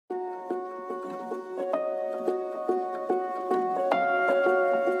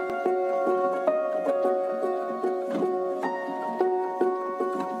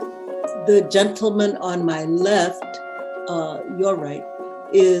the gentleman on my left, your right,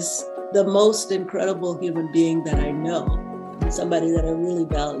 is the most incredible human being that I know, somebody that I really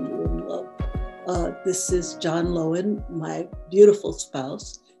value and love. This is John Lowen, my beautiful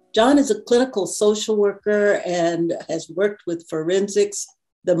spouse. John is a clinical social worker and has worked with forensics,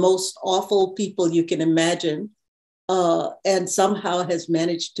 the most awful people you can imagine, and somehow has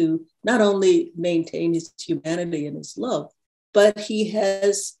managed to not only maintain his humanity and his love, but he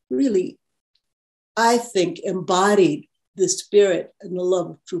has really, I think, embodied the spirit and the love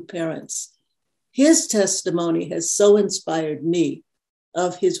of true parents. His testimony has so inspired me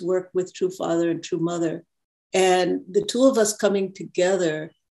of his work with True Father and True Mother. And the two of us coming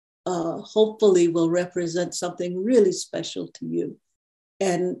together hopefully will represent something really special to you.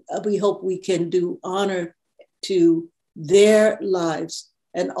 And we hope we can do honor to their lives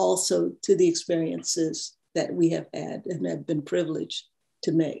and also to the experiences that we have had and have been privileged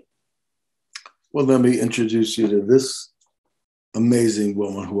to make. Well, let me introduce you to this amazing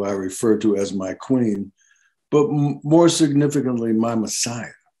woman who I refer to as my queen, but more significantly, my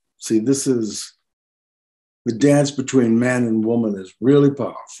Messiah. See, this is the dance between man and woman is really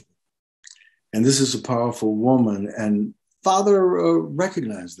powerful. And this is a powerful woman. And Father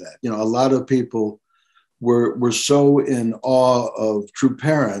recognized that. You know, a lot of people were so in awe of true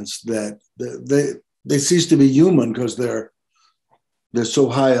parents that they cease to be human because they're so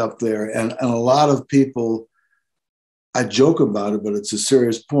high up there. And a lot of people, I joke about it, but it's a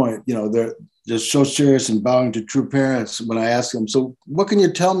serious point. You know, they're so serious and bowing to true parents. When I ask them, so what can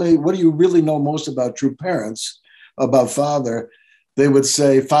you tell me? What do you really know most about true parents, about Father? They would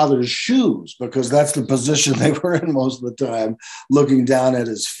say Father's shoes, because that's the position they were in most of the time, looking down at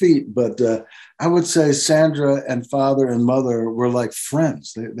his feet. But I would say Sandra and Father and Mother were like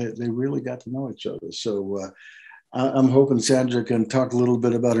friends. They really got to know each other. So I'm hoping Sandra can talk a little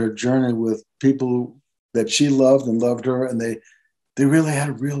bit about her journey with people that she loved and loved her, and they really had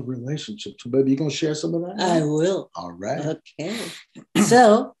a real relationship. So baby, you gonna share some of that? I will. All right. Okay.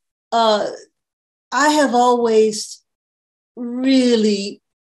 So I have always really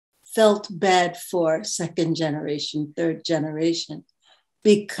felt bad for second generation, third generation,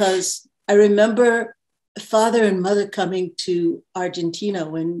 because I remember Father and Mother coming to Argentina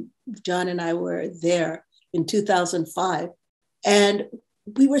when John and I were there in 2005. And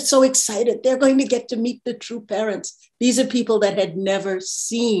we were so excited. They're going to get to meet the true parents. These are people that had never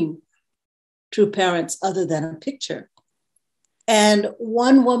seen true parents other than a picture. And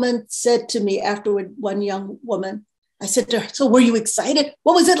one woman said to me afterward, one young woman, I said to her, so were you excited?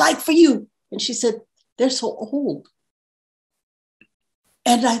 What was it like for you? And she said, they're so old.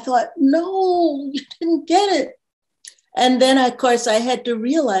 And I thought, no, you didn't get it. And then, of course, I had to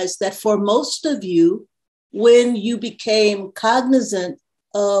realize that for most of you, when you became cognizant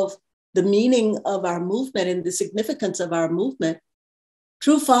of the meaning of our movement and the significance of our movement,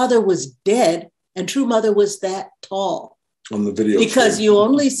 True Father was dead and True Mother was that tall. On the video. Because you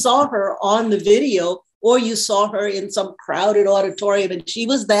only saw her on the video, or you saw her in some crowded auditorium and she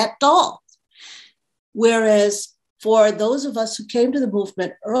was that tall. Whereas for those of us who came to the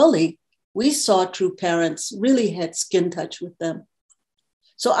movement early, we saw true parents, really had skin touch with them.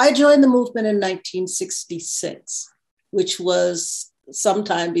 So I joined the movement in 1966, which was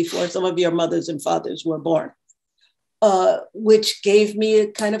sometime before some of your mothers and fathers were born, which gave me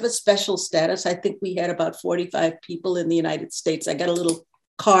a kind of a special status. I think we had about 45 people in the United States. I got a little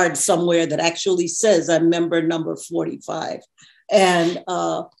card somewhere that actually says I'm member number 45. And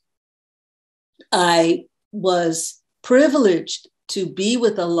I was privileged to be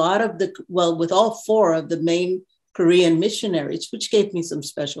with a lot of with all four of the main Korean missionaries, which gave me some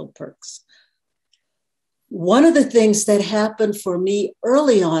special perks. One of the things that happened for me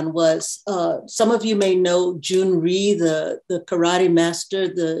early on was, some of you may know Jun Rhee, the karate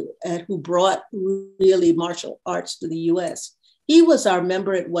master who brought really martial arts to the US. He was our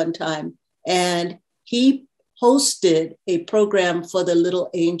member at one time, and he hosted a program for the Little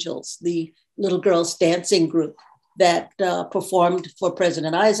Angels, the little girls dancing group that performed for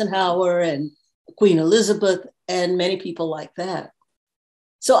President Eisenhower and Queen Elizabeth and many people like that.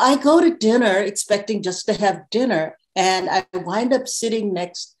 So I go to dinner expecting just to have dinner, and I wind up sitting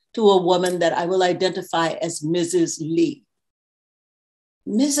next to a woman that I will identify as Mrs. Lee.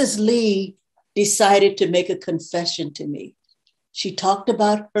 Mrs. Lee decided to make a confession to me. She talked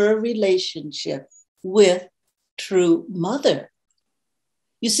about her relationship with True Mother.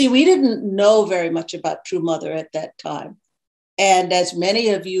 You see, we didn't know very much about True Mother at that time. And as many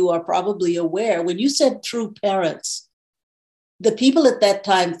of you are probably aware, when you said true parents, the people at that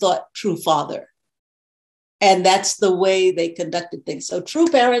time thought True Father. And that's the way they conducted things. So true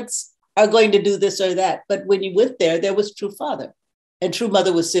parents are going to do this or that. But when you went there was true father, and true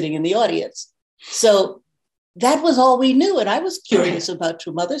mother was sitting in the audience. So that was all we knew. And I was curious about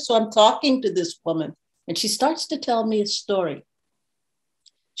true mother. So I'm talking to this woman, and she starts to tell me a story.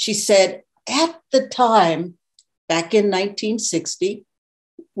 She said, at the time, back in 1960,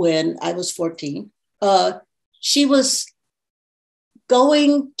 when I was 14, she was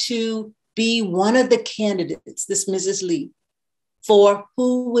going to be one of the candidates, this Mrs. Lee, for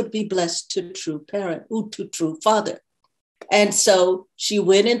who would be blessed to true parent, who to true father. And so she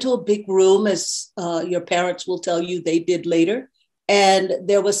went into a big room, as your parents will tell you they did later. And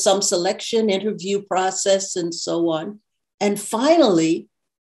there was some selection, interview process, and so on. And finally,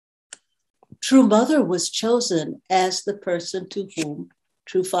 true mother was chosen as the person to whom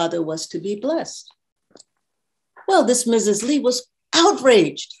true father was to be blessed. Well, this Mrs. Lee was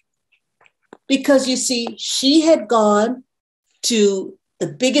outraged because, you see, she had gone to the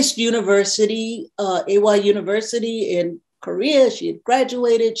biggest university, AY University in Korea. She had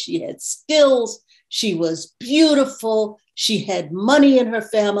graduated, she had skills, she was beautiful, she had money in her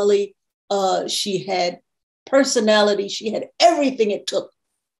family, she had personality, she had everything it took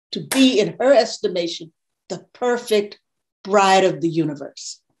to be, in her estimation, the perfect bride of the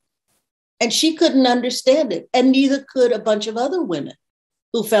universe. And she couldn't understand it, and neither could a bunch of other women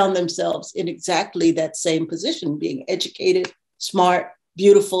who found themselves in exactly that same position, being educated, smart,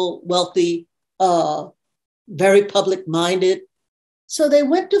 beautiful, wealthy, very public-minded. So they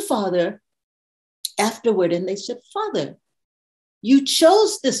went to Father afterward and they said, Father, you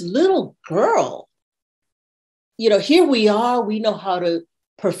chose this little girl. You know, here we are, we know how to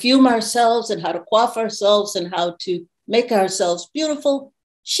perfume ourselves and how to coif ourselves and how to make ourselves beautiful.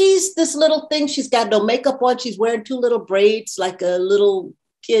 She's this little thing, she's got no makeup on, she's wearing two little braids like a little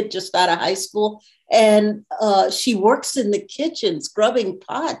kid just out of high school. And she works in the kitchen scrubbing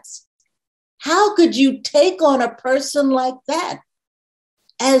pots. How could you take on a person like that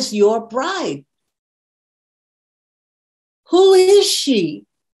as your bride? Who is she?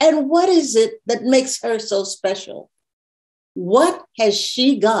 And what is it that makes her so special? What has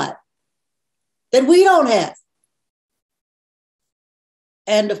she got that we don't have?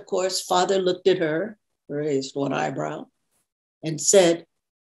 And of course, Father looked at her, raised one eyebrow, and said,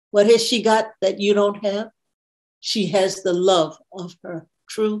 what has she got that you don't have? She has the love of her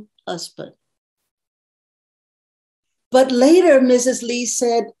true husband. But later, Mrs. Lee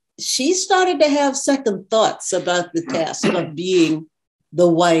said she started to have second thoughts about the task of being the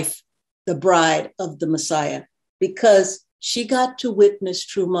wife, the bride of the Messiah, because she got to witness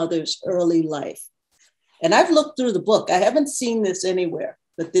true mother's early life. And I've looked through the book. I haven't seen this anywhere,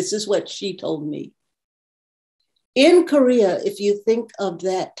 but this is what she told me. In Korea, if you think of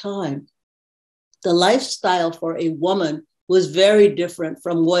that time, the lifestyle for a woman was very different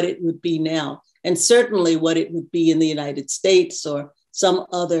from what it would be now, and certainly what it would be in the United States or some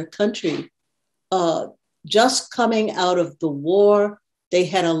other country. Just coming out of the war, they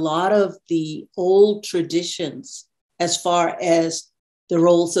had a lot of the old traditions as far as the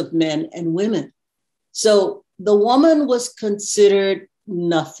roles of men and women. So the woman was considered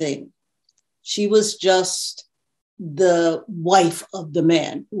nothing. She was just the wife of the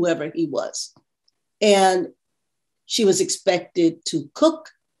man, whoever he was. And she was expected to cook,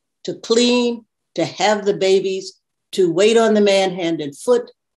 to clean, to have the babies, to wait on the man hand and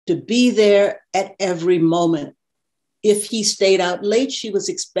foot, to be there at every moment. If he stayed out late, she was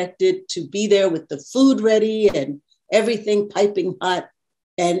expected to be there with the food ready and everything piping hot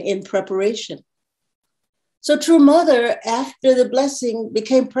and in preparation. So true mother, after the blessing,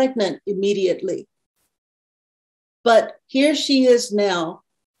 became pregnant immediately. But here she is now,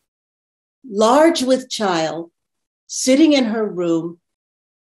 large with child, sitting in her room,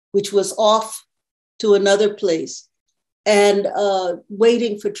 which was off to another place, and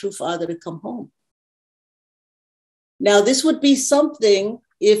waiting for true father to come home. Now, this would be something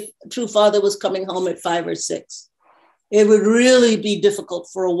if true father was coming home at 5 or 6. It would really be difficult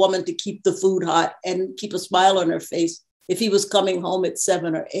for a woman to keep the food hot and keep a smile on her face if he was coming home at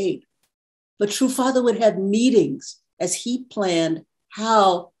 7 or 8. But true father would have meetings as he planned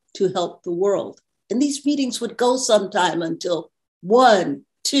how to help the world. And these meetings would go sometime until 1,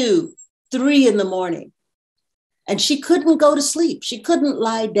 2, 3 in the morning. And she couldn't go to sleep. She couldn't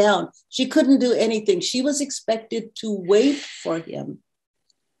lie down. She couldn't do anything. She was expected to wait for him,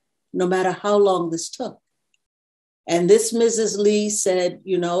 no matter how long this took. And this Mrs. Lee said,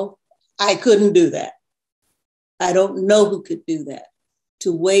 you know, I couldn't do that. I don't know who could do that,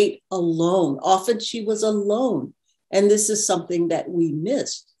 to wait alone. Often she was alone. And this is something that we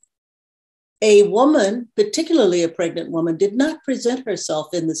missed. a woman, particularly a pregnant woman, did not present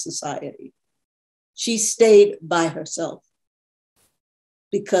herself in the society. She stayed by herself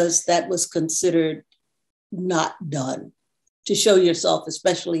because that was considered not done, to show yourself,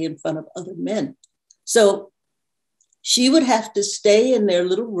 especially in front of other men. So she would have to stay in their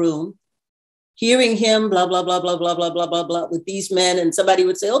little room, hearing him, blah, blah, blah, blah, blah, blah, blah, blah, blah, with these men. And somebody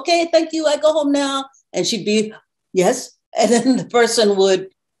would say, okay, thank you, I go home now. And she'd be, yes. And then the person would,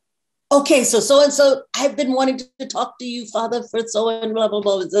 okay, so-and-so, I've been wanting to talk to you, Father, for so and blah, blah,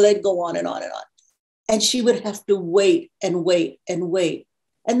 blah. So they'd go on and on and on. And she would have to wait and wait and wait.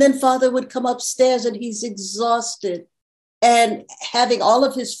 And then Father would come upstairs and he's exhausted and having all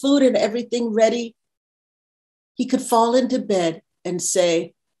of his food and everything ready. He could fall into bed and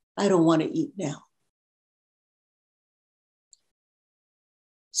say, I don't want to eat now.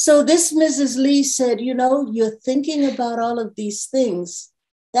 So this Mrs. Lee said, you know, you're thinking about all of these things.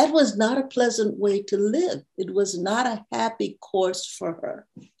 That was not a pleasant way to live. It was not a happy course for her.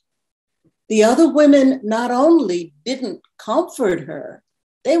 The other women not only didn't comfort her,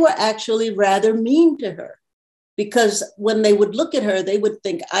 they were actually rather mean to her, because when they would look at her, they would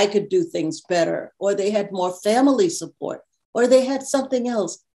think I could do things better, or they had more family support, or they had something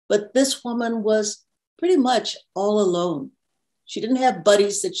else. But this woman was pretty much all alone. She didn't have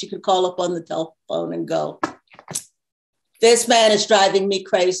buddies that she could call up on the telephone and go, this man is driving me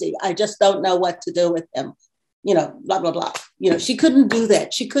crazy. I just don't know what to do with him. You know, blah, blah, blah. You know, she couldn't do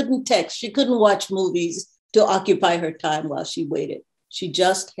that. She couldn't text. She couldn't watch movies to occupy her time while she waited. She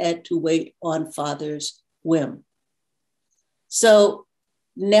just had to wait on Father's whim. So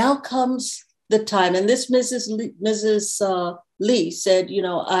now comes the time, and this Mrs. Lee said, you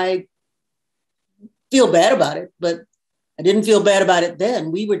know, I feel bad about it, but I didn't feel bad about it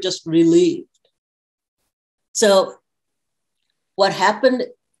then. We were just relieved. So what happened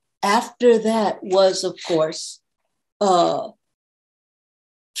after that was, of course, true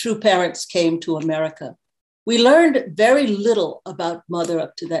parents came to America. We learned very little about Mother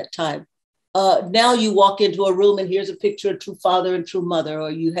up to that time. Now you walk into a room and here's a picture of true father and true mother,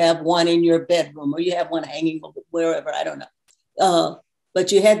 or you have one in your bedroom, or you have one hanging wherever, I don't know.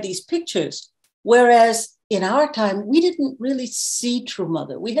 But you had these pictures. Whereas in our time, we didn't really see true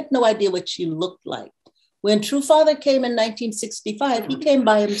mother. We had no idea what she looked like. When true father came in 1965, he came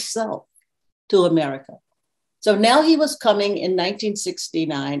by himself to America. So now he was coming in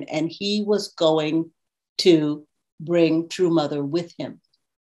 1969, and he was going to bring true mother with him.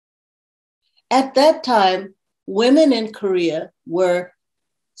 At that time, women in Korea were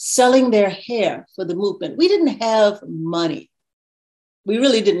selling their hair for the movement. We didn't have money. We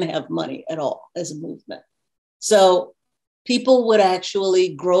really didn't have money at all as a movement. So people would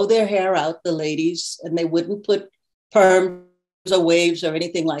actually grow their hair out, the ladies, and they wouldn't put perms or waves or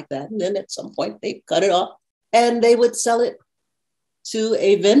anything like that. And then at some point they cut it off and they would sell it to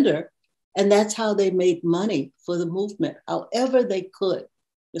a vendor. And that's how they made money for the movement, however they could.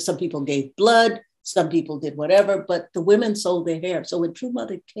 Some people gave blood, some people did whatever, but the women sold their hair. So when True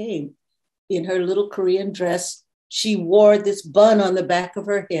Mother came in her little Korean dress, she wore this bun on the back of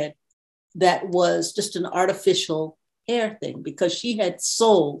her head that was just an artificial hair thing, because she had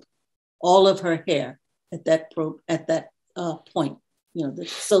sold all of her hair at that point, you know,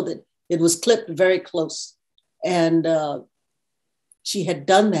 so that it was clipped very close. And she had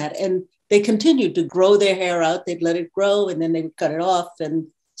done that. And they continued to grow their hair out. They'd let it grow, and then they would cut it off and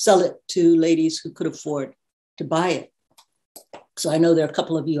sell it to ladies who could afford to buy it. So I know there are a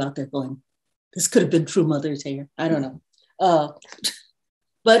couple of you out there going, this could have been True Mother's hair. I don't know.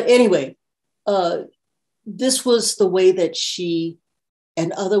 But anyway, this was the way that she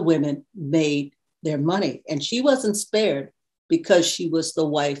and other women made their money. And she wasn't spared because she was the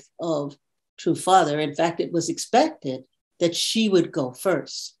wife of True Father. In fact, it was expected that she would go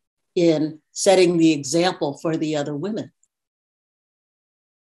first in setting the example for the other women.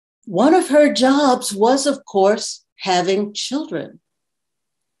 One of her jobs was, of course, having children.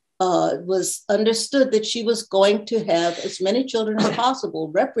 It was understood that she was going to have as many children as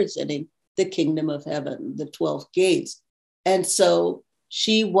possible, representing the kingdom of heaven, the 12 gates. And so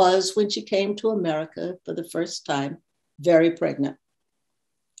she was, when she came to America for the first time, very pregnant.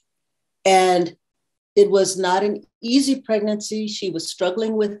 And it was not an easy pregnancy. She was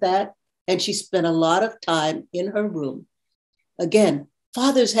struggling with that. And she spent a lot of time in her room. Again,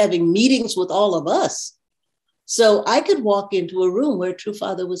 Father's having meetings with all of us. So I could walk into a room where True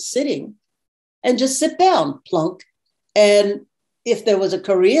Father was sitting and just sit down, plunk. And if there was a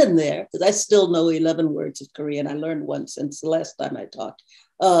Korean there, because I still know 11 words of Korean, I learned one since the last time I talked.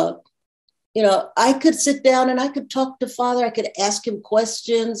 You know, I could sit down and I could talk to Father. I could ask him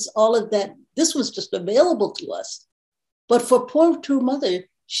questions, all of that. this was just available to us. But for poor True Mother,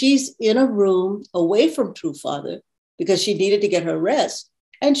 she's in a room away from True Father because she needed to get her rest.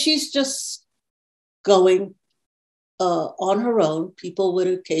 And she's just going on her own. People would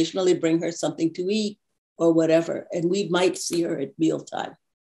occasionally bring her something to eat or whatever, and we might see her at mealtime.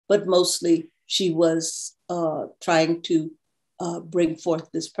 But mostly she was trying to bring forth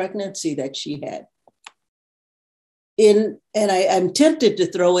this pregnancy that she had. I'm tempted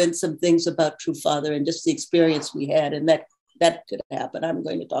to throw in some things about True Father and just the experience we had, and that could happen. I'm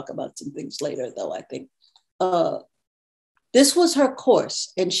going to talk about some things later, though, I think. This was her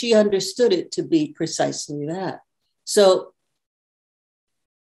course, and she understood it to be precisely that. So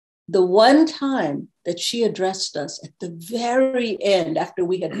the one time that she addressed us at the very end, after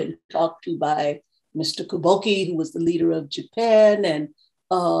we had been talked to by Mr. Kuboki, who was the leader of Japan, and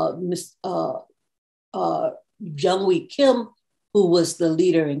Pil Kim, who was the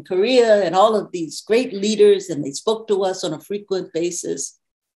leader in Korea, and all of these great leaders, and they spoke to us on a frequent basis.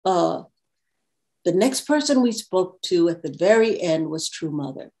 The next person we spoke to at the very end was True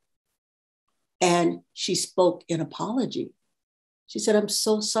Mother. And she spoke in apology. She said, I'm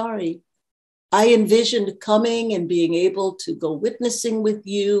so sorry. I envisioned coming and being able to go witnessing with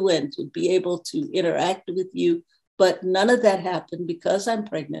you and to be able to interact with you, but none of that happened because I'm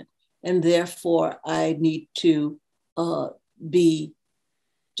pregnant. And therefore I need to be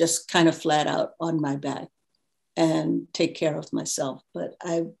just kind of flat out on my back and take care of myself. But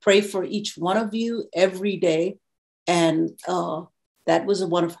I pray for each one of you every day. And that was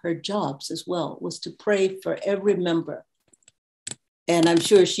one of her jobs as well, was to pray for every member. And I'm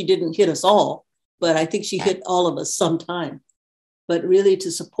sure she didn't hit us all, but I think she hit all of us sometime. But really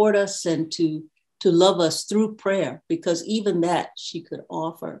to support us and to love us through prayer, because even that she could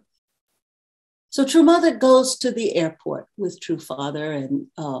offer. So True Mother goes to the airport with True Father and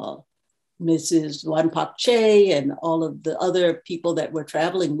Mrs. Wanpak Che and all of the other people that were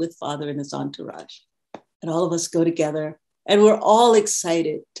traveling with Father and his entourage. And all of us go together, and we're all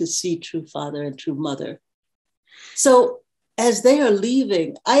excited to see True Father and True Mother. So as they are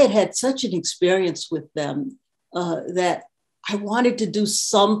leaving, I had such an experience with them that I wanted to do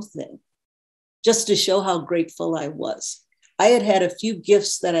something just to show how grateful I was. I had a few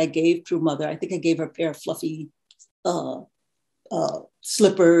gifts that I gave True Mother. I think I gave her a pair of fluffy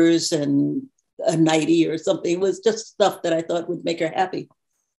slippers and a nightie or something. It was just stuff that I thought would make her happy.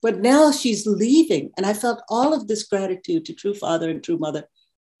 But now she's leaving, and I felt all of this gratitude to True Father and True Mother.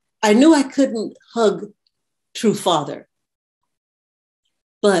 I knew I couldn't hug True Father,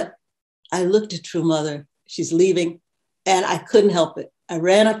 but I looked at True Mother. She's leaving, and I couldn't help it. I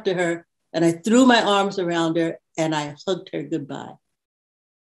ran up to her, and I threw my arms around her, and I hugged her goodbye.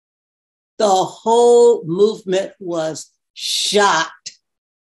 The whole movement was shocked.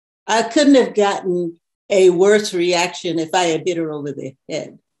 I couldn't have gotten a worse reaction if I had hit her over the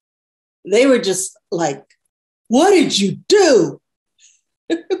head. They were just like, what did you do?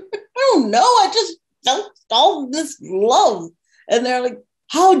 I don't know. I just felt all this love. And they're like,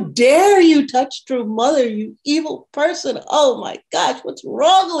 how dare you touch True Mother, you evil person. Oh my gosh, what's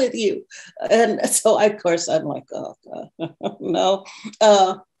wrong with you? And so of course I'm like, oh God, no.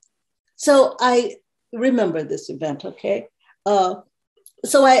 So I remember this event, okay? So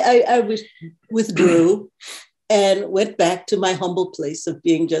I withdrew and went back to my humble place of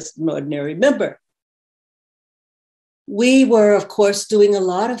being just an ordinary member. We were, of course, doing a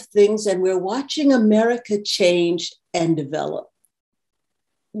lot of things, and we're watching America change and develop.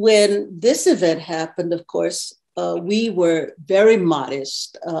 When this event happened, of course, we were very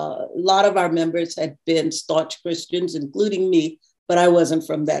modest. A lot of our members had been staunch Christians, including me, but I wasn't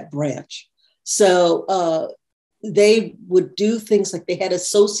from that branch. So they would do things like they had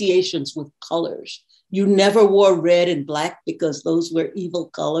associations with colors. You never wore red and black because those were evil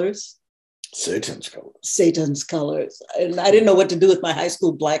colors. Satan's colors. Satan's colors. And I didn't know what to do with my high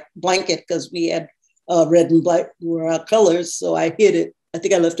school black blanket because we had red and black were our colors. So I hid it. I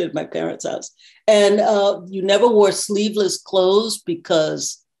think I left it at my parents' house. And you never wore sleeveless clothes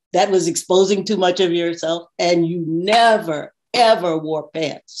because that was exposing too much of yourself. And you never, ever wore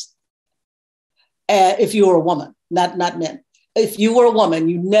pants. If you were a woman, not men. If you were a woman,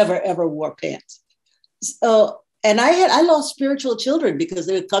 you never, ever wore pants. And I lost spiritual children because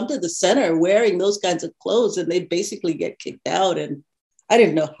they would come to the center wearing those kinds of clothes and they'd basically get kicked out. And I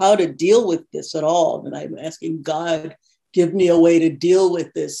didn't know how to deal with this at all. And I'm asking God, give me a way to deal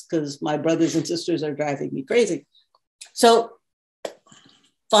with this because my brothers and sisters are driving me crazy. So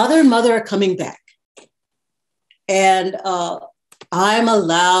Father and Mother are coming back. And I'm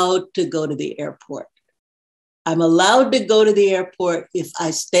allowed to go to the airport. I'm allowed to go to the airport if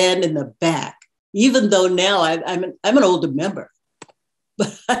I stand in the back, even though now I'm an older member,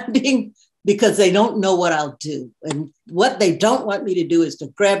 but I'm being, because they don't know what I'll do. And what they don't want me to do is to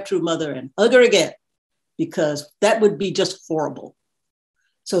grab True Mother and hug her again, because that would be just horrible.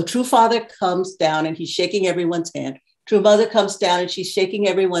 So True Father comes down and he's shaking everyone's hand. True Mother comes down and she's shaking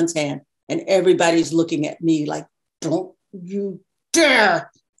everyone's hand. And everybody's looking at me like, don't you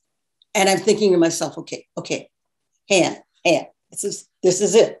dare. And I'm thinking to myself, okay, hand. This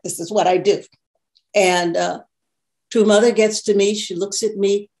is it. This is what I do. And True Mother gets to me. She looks at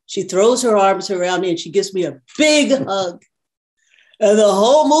me. She throws her arms around me and she gives me a big hug. And the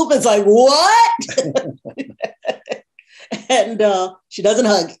whole movement's like, what? And she doesn't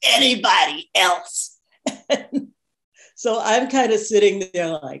hug anybody else. So I'm kind of sitting there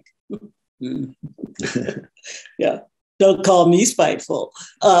like, yeah, don't call me spiteful.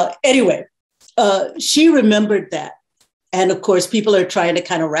 Anyway, she remembered that. And of course, people are trying to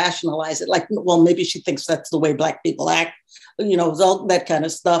kind of rationalize it. Like, well, maybe she thinks that's the way Black people act, all that kind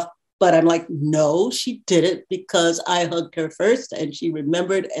of stuff. But I'm like, no, she did it because I hugged her first and she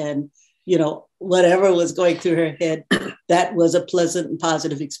remembered, and, whatever was going through her head, that was a pleasant and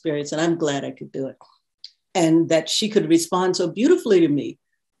positive experience. And I'm glad I could do it. And that she could respond so beautifully to me.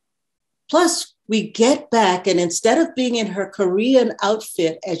 Plus, we get back, and instead of being in her Korean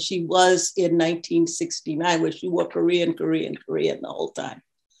outfit as she was in 1969, where she wore Korean the whole time,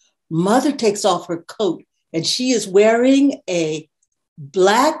 Mother takes off her coat and she is wearing a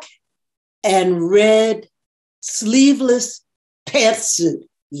black and red sleeveless pantsuit.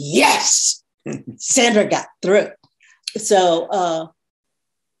 Yes, Sandra got through. So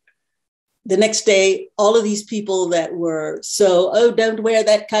the next day, all of these people that were don't wear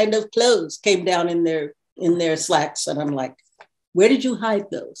that kind of clothes came down in their slacks. And I'm like, where did you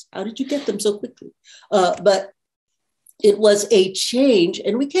hide those? How did you get them so quickly? But it was a change.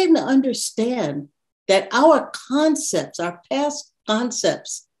 And we came to understand that our past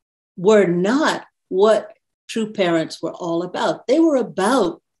concepts were not what true parents were all about. They were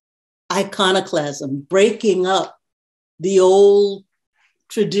about iconoclasm, breaking up the old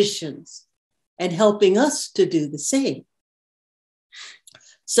traditions and helping us to do the same.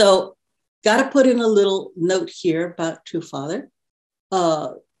 So, got to put in a little note here about True Father.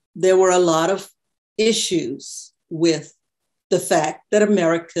 There were a lot of issues with the fact that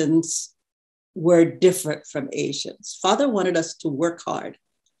Americans were different from Asians. Father wanted us to work hard.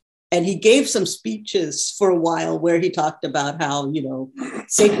 And he gave some speeches for a while where he talked about how,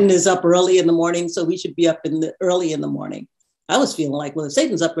 Satan is up early in the morning, so we should be up early in the morning. I was feeling like, well, if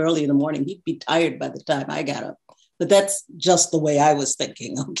Satan's up early in the morning, he'd be tired by the time I got up. But that's just the way I was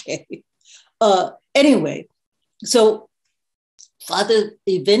thinking, okay? Anyway, so Father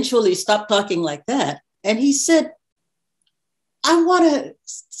eventually stopped talking like that. And he said, I want to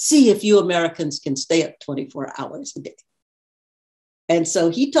see if you Americans can stay up 24 hours a day. And so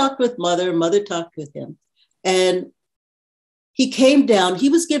he talked with Mother talked with him. And he came down, he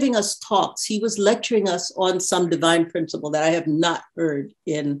was giving us talks. He was lecturing us on some divine principle that I have not heard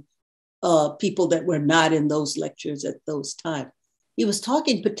in people that were not in those lectures at those times. He was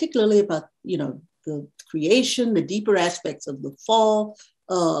talking particularly about, the creation, the deeper aspects of the fall,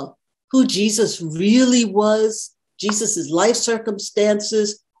 who Jesus really was, Jesus's life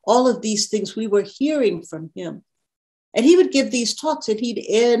circumstances, all of these things we were hearing from him. And he would give these talks and he'd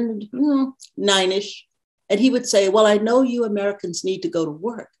end 9-ish. And he would say, well, I know you Americans need to go to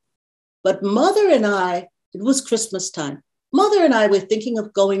work. But Mother and I, it was Christmas time. Mother and I were thinking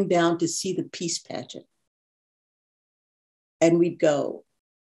of going down to see the peace pageant. And we'd go,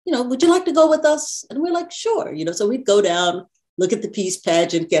 would you like to go with us? And we're like, sure. So we'd go down, look at the peace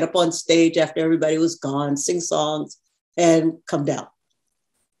pageant, get up on stage after everybody was gone, sing songs, and come down.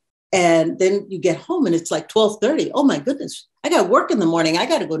 And then you get home and it's like 12:30. Oh my goodness, I got work in the morning. I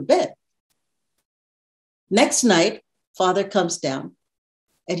got to go to bed. Next night, Father comes down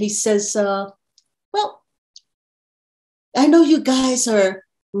and he says, well, I know you guys are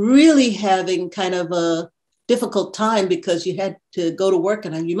really having kind of a difficult time because you had to go to work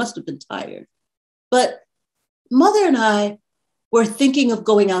and you must have been tired. But Mother and I were thinking of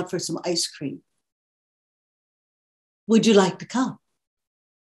going out for some ice cream. Would you like to come?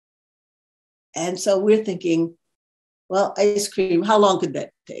 And so we're thinking, well, ice cream, how long could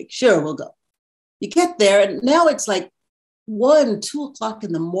that take? Sure, we'll go. You get there and now it's like 1, 2 o'clock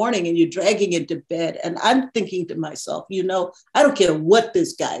in the morning and you're dragging into bed. And I'm thinking to myself, I don't care what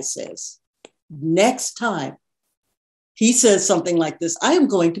this guy says. Next time he says something like this, I am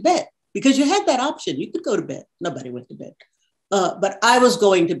going to bed, because you had that option. You could go to bed. Nobody went to bed. But I was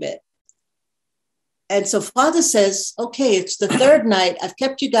going to bed. And so Father says, okay, it's the third night. I've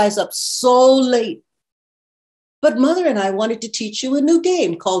kept you guys up so late. But Mother and I wanted to teach you a new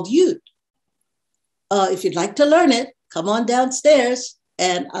game called Ute. If you'd like to learn it, come on downstairs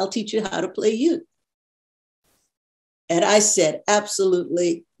and I'll teach you how to play Ute. And I said,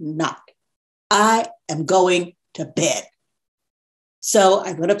 absolutely not. I am going to bed. So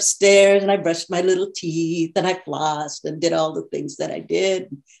I went upstairs and I brushed my little teeth and I flossed and did all the things that I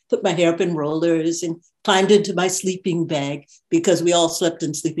did, put my hair up in rollers and climbed into my sleeping bag because we all slept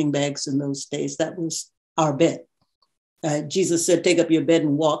in sleeping bags in those days. That was our bed. Jesus said, take up your bed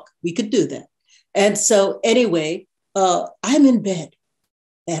and walk. We could do that. And so anyway, I'm in bed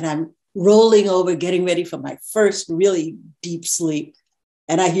and I'm rolling over, getting ready for my first really deep sleep.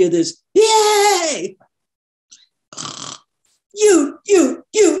 And I hear this, yay! You.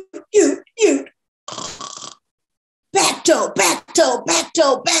 Back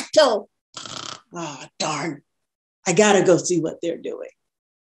toe. Oh, darn. I got to go see what they're doing.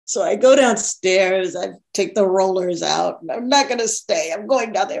 So I go downstairs, I take the rollers out. I'm not going to stay. I'm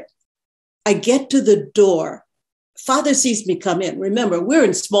going down there. I get to the door. Father sees me come in. Remember, we're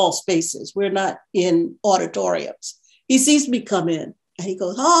in small spaces. We're not in auditoriums. He sees me come in and he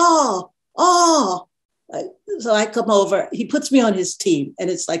goes, oh. So I come over, he puts me on his team, and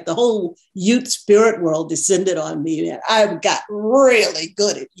it's like the whole Ute spirit world descended on me. And I got really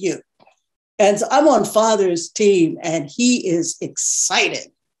good at Ute. And so I'm on Father's team, and he is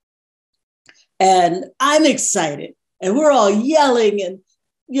excited. And I'm excited. And we're all yelling, and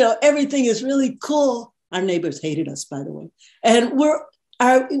everything is really cool. Our neighbors hated us, by the way. And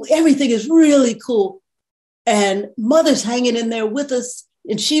everything is really cool. And Mother's hanging in there with us.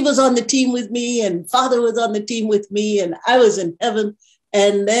 And she was on the team with me, and Father was on the team with me, and I was in heaven.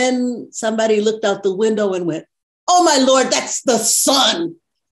 And then somebody looked out the window and went, oh my Lord, that's the sun.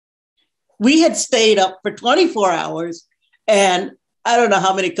 We had stayed up for 24 hours, and I don't know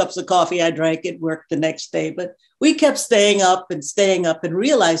how many cups of coffee I drank at work the next day, but we kept staying up and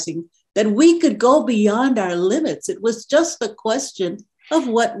realizing that we could go beyond our limits. It was just a question of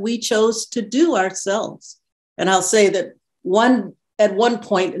what we chose to do ourselves. And I'll say that at one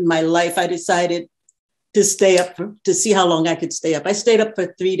point in my life, I decided to stay up to see how long I could stay up. I stayed up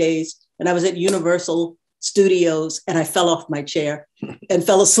for 3 days, and I was at Universal Studios, and I fell off my chair and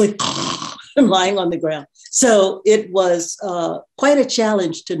fell asleep lying on the ground. So it was quite a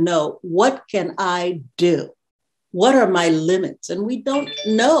challenge to know, what can I do? What are my limits? And we don't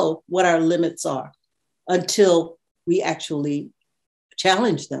know what our limits are until we actually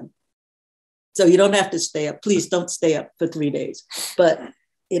challenge them. So you don't have to stay up. Please don't stay up for 3 days. But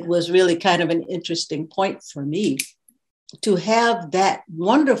it was really kind of an interesting point for me to have that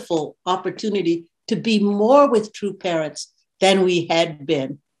wonderful opportunity to be more with true parents than we had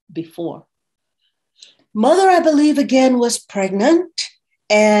been before. Mother, I believe, again, was pregnant,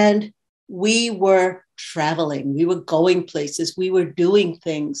 and we were traveling. We were going places. We were doing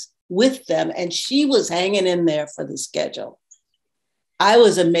things with them, and she was hanging in there for the schedule. I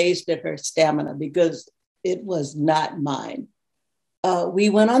was amazed at her stamina because it was not mine. We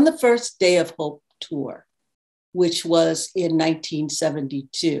went on the first Day of Hope tour, which was in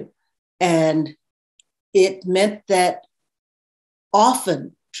 1972. And it meant that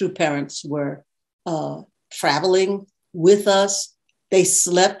often true parents were traveling with us. They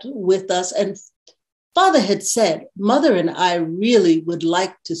slept with us. And Father had said, Mother and I really would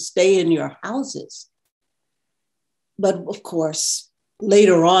like to stay in your houses. But of course,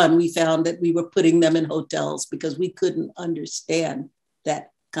 later on, we found that we were putting them in hotels because we couldn't understand that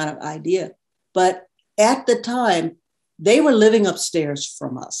kind of idea. But at the time, they were living upstairs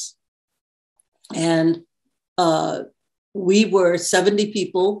from us. And we were 70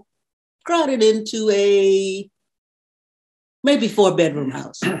 people crowded into a maybe 4-bedroom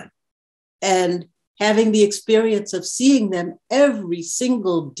house. And having the experience of seeing them every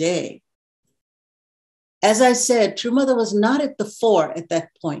single day. As I said, True Mother was not at the fore at that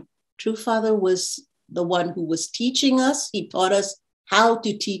point. True Father was the one who was teaching us. He taught us how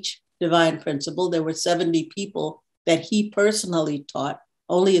to teach divine principle. There were 70 people that he personally taught.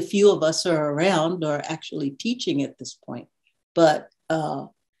 Only a few of us are around or actually teaching at this point. But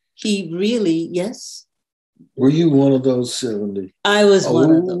he really, yes. Were you one of those 70? I was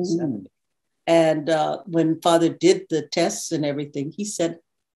one of those 70. And when Father did the tests and everything, he said,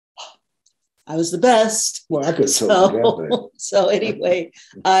 I was the best. Well, I could totally get that. So anyway,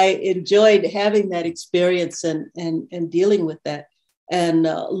 I enjoyed having that experience and dealing with that. And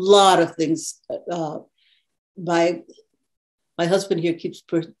a lot of things. My husband here keeps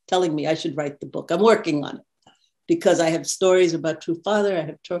telling me I should write the book. I'm working on it because I have stories about true father, I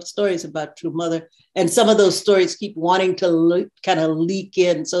have stories about true mother, and some of those stories keep wanting to kind of leak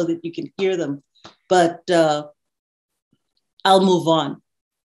in so that you can hear them. But I'll move on.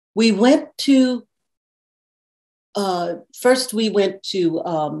 We went to, first we went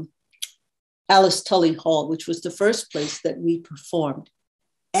to Alice Tully Hall, which was the first place that we performed.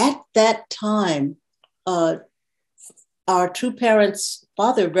 At that time, our true parents'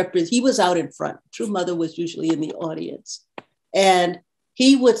 father, he was out in front. True mother was usually in the audience. And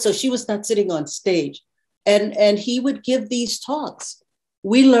so she was not sitting on stage. And he would give these talks.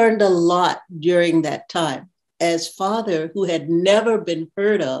 We learned a lot during that time as father, who had never been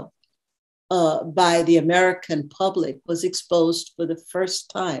heard of by the American public, was exposed for the first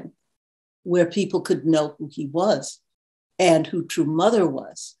time where people could know who he was and who true mother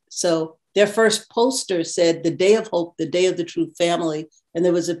was. So their first poster said, "The Day of Hope, the Day of the True Family." And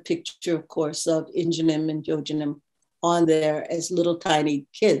there was a picture, of course, of Injanim and Jojanim on there as little tiny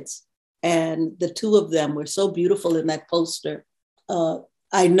kids. And the two of them were so beautiful in that poster.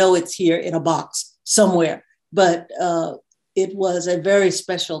 I know it's here in a box somewhere, but it was a very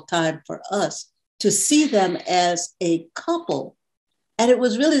special time for us to see them as a couple. And it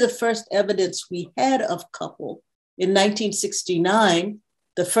was really the first evidence we had of couple. In 1969,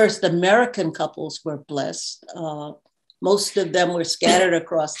 the first American couples were blessed. Most of them were scattered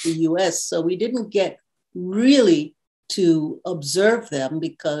across the US, so we didn't get really to observe them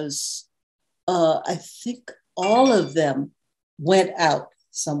because I think all of them went out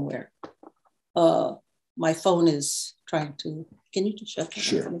somewhere. My phone is trying to, can you just shut that?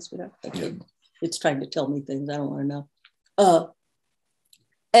 Sure. Okay. Yeah. It's trying to tell me things I don't want to know.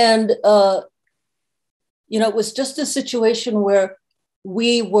 It was just a situation where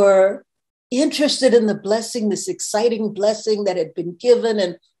we were interested in the blessing, this exciting blessing that had been given,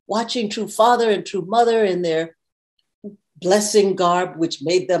 and watching true father and true mother in their blessing garb, which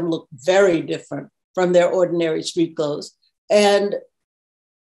made them look very different from their ordinary street clothes. And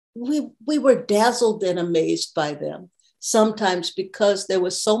we were dazzled and amazed by them, sometimes because there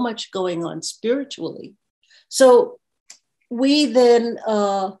was so much going on spiritually. So we then,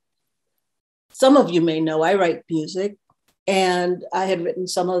 some of you may know, I write music, and I had written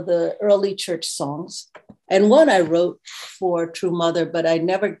some of the early church songs. And one I wrote for True Mother, but I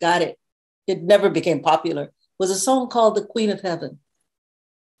never got it. It never became popular, was a song called The Queen of Heaven.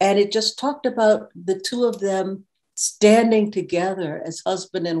 And it just talked about the two of them standing together as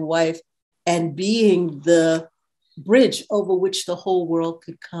husband and wife and being the bridge over which the whole world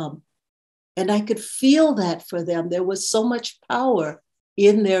could come. And I could feel that for them. There was so much power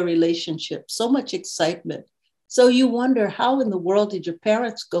in their relationship, so much excitement. So you wonder, how in the world did your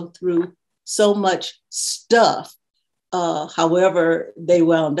parents go through so much stuff, however they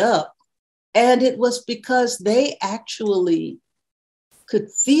wound up? And it was because they actually could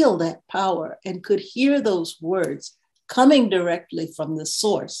feel that power and could hear those words coming directly from the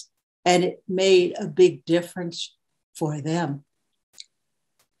source. And it made a big difference for them.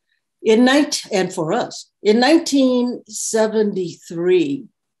 And for us, in 1973,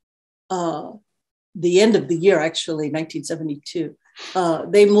 the end of the year, actually, 1972,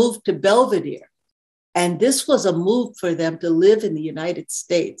 they moved to Belvedere. And this was a move for them to live in the United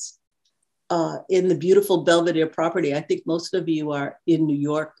States, in the beautiful Belvedere property. I think most of you are in New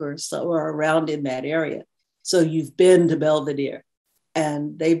York or around in that area. So you've been to Belvedere.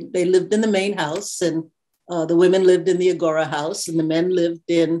 And they lived in the main house, and the women lived in the Agora house, and the men lived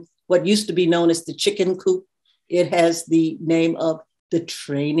in what used to be known as the chicken coop. It has the name of the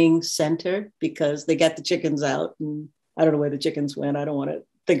training center because they got the chickens out, and I don't know where the chickens went. I don't want to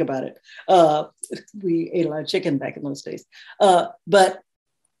think about it. We ate a lot of chicken back in those days. But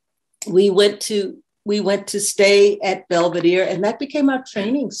we went to stay at Belvedere, and that became our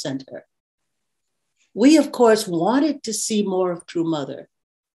training center. We, of course, wanted to see more of True Mother,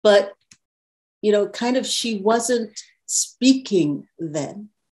 but, she wasn't speaking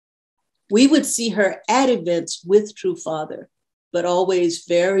then. We would see her at events with True Father, but always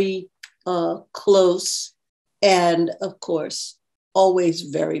very close, and of course, always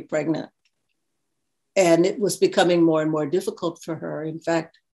very pregnant. And it was becoming more and more difficult for her. In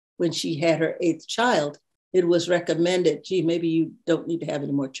fact, when she had her 8th child, it was recommended, gee, maybe you don't need to have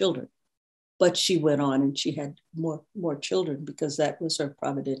any more children. But she went on and she had more children because that was her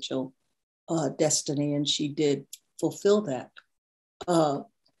providential destiny, and she did fulfill that.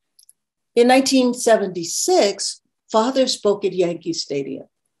 In 1976, Father spoke at Yankee Stadium.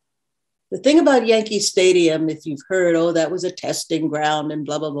 The thing about Yankee Stadium, if you've heard, that was a testing ground and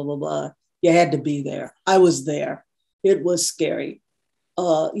blah, blah, blah, blah, blah, you had to be there. I was there. It was scary.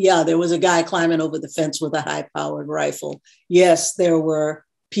 Yeah, there was a guy climbing over the fence with a high-powered rifle. Yes, there were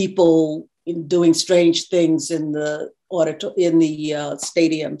people doing strange things in the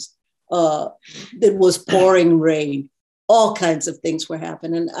stadiums. It was pouring rain. All kinds of things were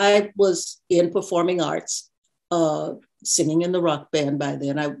happening. I was in performing arts, singing in the rock band by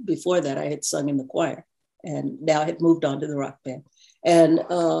then. Before that, I had sung in the choir, and now I had moved on to the rock band. And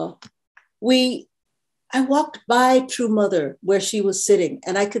I walked by True Mother where she was sitting,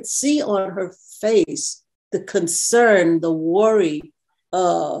 and I could see on her face the concern, the worry,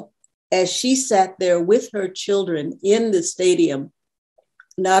 as she sat there with her children in the stadium,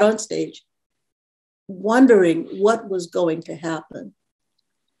 not on stage, wondering what was going to happen.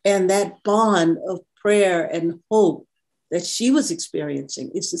 And that bond of prayer and hope that she was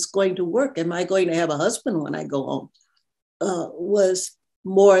experiencing, is this going to work? Am I going to have a husband when I go home? Was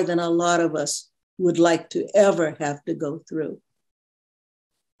more than a lot of us would like to ever have to go through.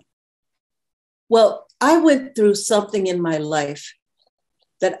 Well, I went through something in my life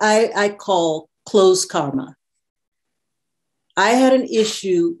that I call clothes karma. I had an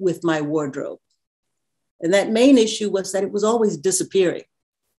issue with my wardrobe. And that main issue was that it was always disappearing.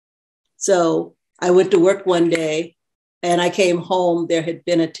 So I went to work one day and I came home. There had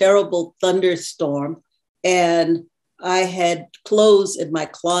been a terrible thunderstorm and I had clothes in my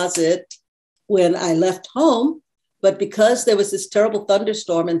closet when I left home. But because there was this terrible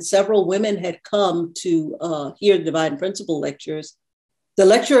thunderstorm and several women had come to hear the Divine Principle lectures, the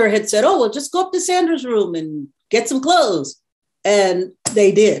lecturer had said, oh, well, just go up to Sandra's room and get some clothes. And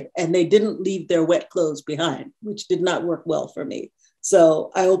they did. And they didn't leave their wet clothes behind, which did not work well for me.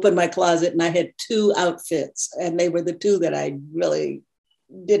 So I opened my closet and I had 2 outfits, and they were the 2 that I really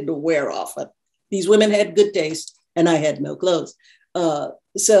didn't wear often. These women had good taste and I had no clothes.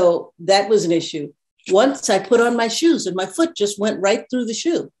 So that was an issue. Once I put on my shoes and my foot just went right through the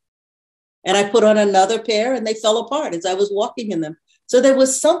shoe. And I put on another pair and they fell apart as I was walking in them. So there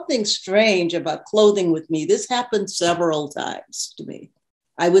was something strange about clothing with me. This happened several times to me.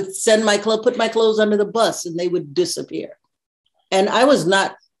 I would put my clothes under the bus and they would disappear. And I was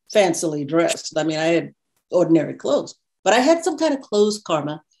not fancily dressed. I mean, I had ordinary clothes, but I had some kind of clothes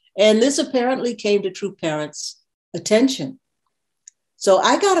karma. And this apparently came to True Parents' attention. So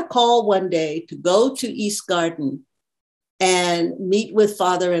I got a call one day to go to East Garden and meet with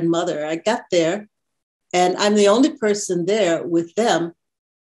Father and Mother. I got there and I'm the only person there with them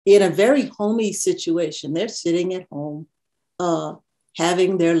in a very homey situation. They're sitting at home,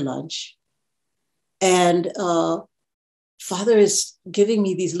 having their lunch. And Father is giving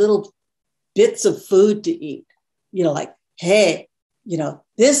me these little bits of food to eat, like, hey,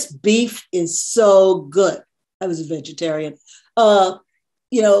 this beef is so good. I was a vegetarian. I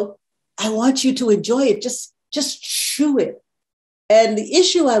want you to enjoy it. Just chew it. And the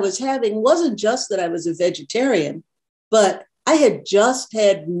issue I was having wasn't just that I was a vegetarian, but I had just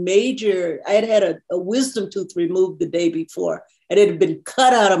had a wisdom tooth removed the day before, and it had been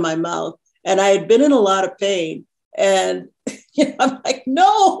cut out of my mouth, and I had been in a lot of pain. And I'm like,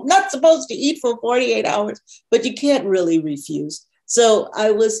 no, I'm not supposed to eat for 48 hours, but you can't really refuse. So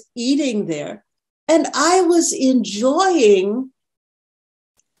I was eating there, and I was enjoying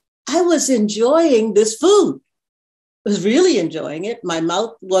this food. I was really enjoying it. My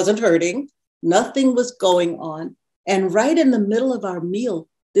mouth wasn't hurting. Nothing was going on. And right in the middle of our meal,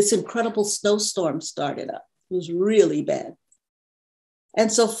 this incredible snowstorm started up. It was really bad.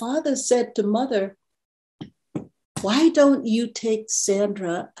 And so Father said to Mother, why don't you take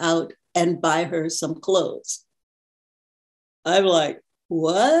Sandra out and buy her some clothes? I'm like,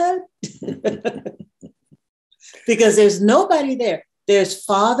 what? Because there's nobody there. There's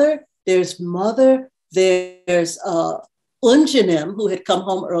Father, there's Mother, there's Unjanim, who had come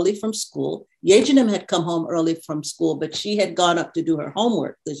home early from school. Yejanim had come home early from school, but she had gone up to do her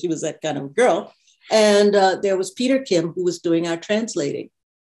homework because she was that kind of girl. And there was Pil Kim, who was doing our translating.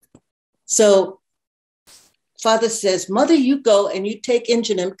 So Father says, Mother, you go and you take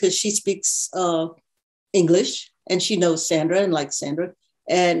Unjanim because she speaks English and she knows Sandra and likes Sandra,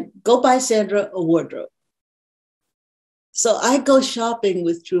 and go buy Sandra a wardrobe. So I go shopping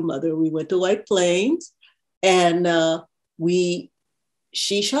with True Mother. We went to White Plains and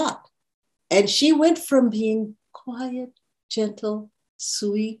she shopped. And she went from being quiet, gentle,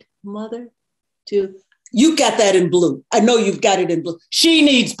 sweet mother to, you got that in blue. I know you've got it in blue. She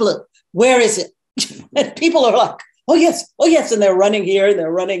needs blue. Where is it? And people are like, oh yes. And they're running here and they're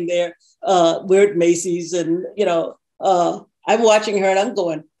running there. We're at Macy's and, I'm watching her and I'm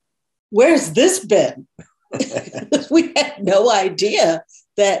going, where's this been? We had no idea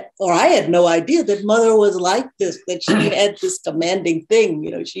that, or I had no idea that mother was like this, that she had this commanding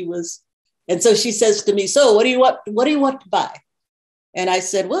thing, she was. And so she says to me, so what do you want to buy? And I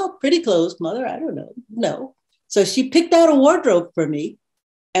said, well, pretty clothes, mother, I don't know. No. So she picked out a wardrobe for me.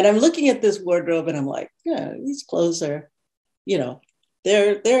 And I'm looking at this wardrobe and I'm like, yeah, these clothes are, they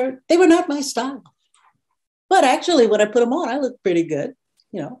were not my style. But actually, when I put them on, I looked pretty good.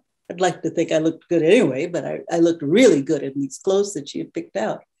 I'd like to think I looked good anyway, but I looked really good in these clothes that she had picked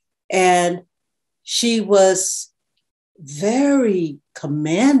out. And she was very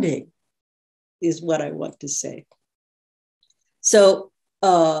commanding, is what I want to say. So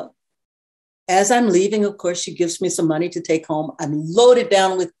as I'm leaving, of course, she gives me some money to take home. I'm loaded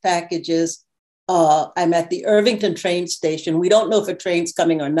down with packages. I'm at the Irvington train station. We don't know if a train's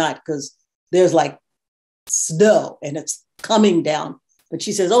coming or not because there's like snow and it's coming down. But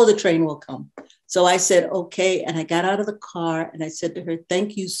she says, oh, the train will come. So I said, okay. And I got out of the car and I said to her,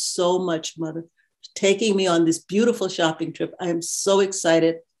 thank you so much, mother, for taking me on this beautiful shopping trip. I am so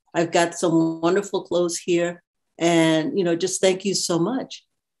excited. I've got some wonderful clothes here. And, just thank you so much.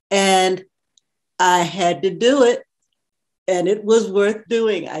 And I had to do it. And it was worth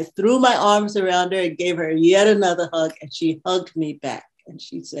doing. I threw my arms around her and gave her yet another hug. And she hugged me back. And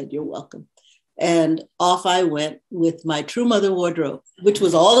she said, you're welcome. And off I went with my True Mother wardrobe, which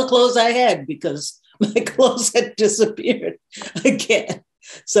was all the clothes I had because my clothes had disappeared again.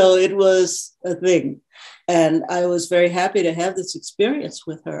 So it was a thing. And I was very happy to have this experience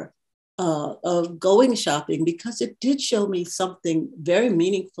with her of going shopping because it did show me something very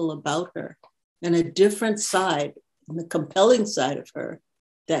meaningful about her and a different side, and a compelling side of her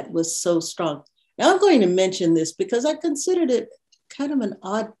that was so strong. Now I'm going to mention this because I considered it kind of an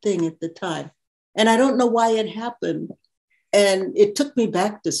odd thing at the time. And I don't know why it happened. And it took me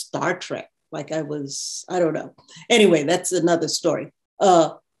back to Star Trek, like I don't know. Anyway, that's another story.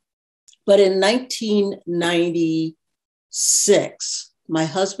 But in 1996, my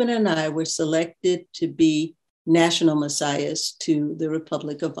husband and I were selected to be national messiahs to the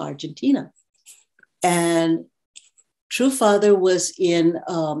Republic of Argentina. And True Father was in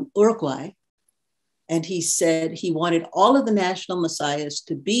Uruguay. And he said he wanted all of the national messiahs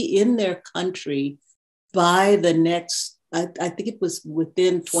to be in their country by the next, I think it was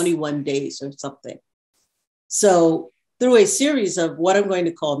within 21 days or something. So through a series of what I'm going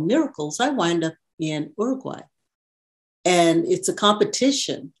to call miracles, I wind up in Uruguay. And it's a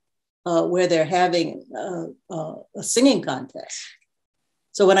competition where they're having a singing contest.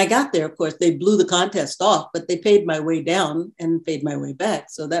 So when I got there, of course, they blew the contest off, but they paid my way down and paid my way back.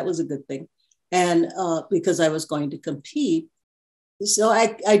 So that was a good thing. And because I was going to compete. So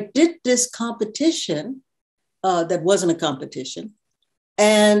I did this competition that wasn't a competition.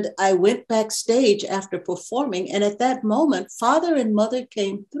 And I went backstage after performing. And at that moment, Father and Mother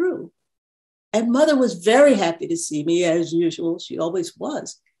came through. And Mother was very happy to see me, as usual. She always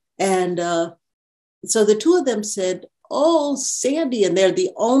was. And so the two of them said, oh, Sandy. And there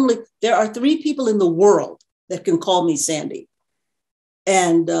are three people in the world that can call me Sandy.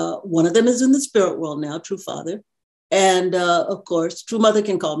 And one of them is in the spirit world now, True Father. And of course, True Mother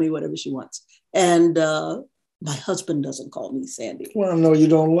can call me whatever she wants. And my husband doesn't call me Sandy. Well, no, you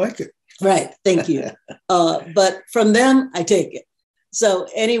don't like it. Right. Thank you. But from them, I take it. So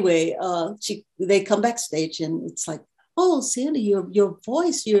anyway, they come backstage and it's like, oh, Sandy, your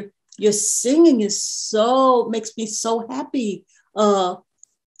voice, your singing makes me so happy.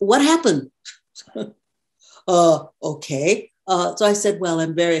 What happened? Okay. So I said, well,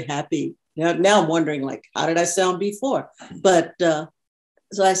 I'm very happy. Now I'm wondering, like, how did I sound before? But so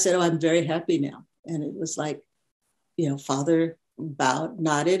I said, oh, I'm very happy now. And it was like, Father bowed,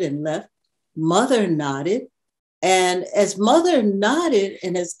 nodded, and left. Mother nodded. And as Mother nodded,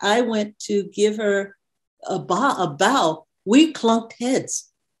 and as I went to give her a bow, we clunked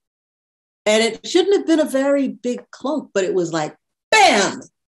heads. And it shouldn't have been a very big clunk, but it was like, bam!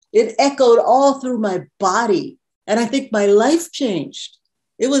 It echoed all through my body. And I think my life changed.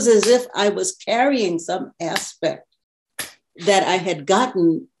 It was as if I was carrying some aspect that I had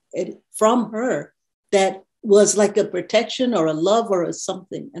gotten from her that was like a protection or a love or a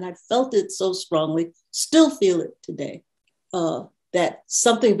something. And I felt it so strongly, still feel it today, that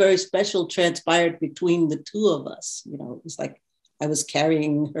something very special transpired between the two of us. It was like I was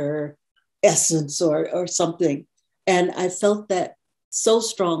carrying her essence or something. And I felt that so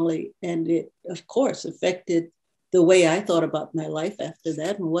strongly. And it, of course, affected the way I thought about my life after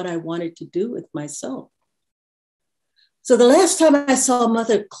that and what I wanted to do with myself. So the last time I saw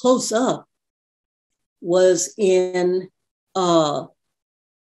Mother close up was in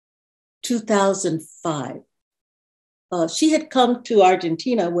 2005. she had come to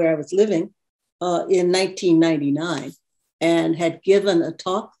Argentina, where I was living, in 1999 and had given a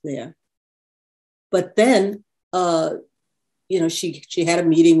talk there. But then, she had a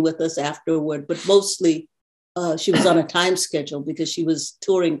meeting with us afterward, but mostly she was on a time schedule because she was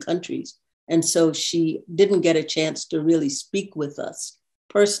touring countries. And so she didn't get a chance to really speak with us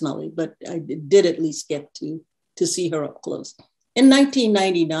personally, but I did at least get to see her up close. In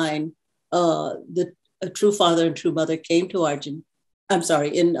 1999, a True Father and True Mother came to Argentina. I'm sorry,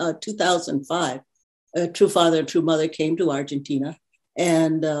 in 2005, a True Father and True Mother came to Argentina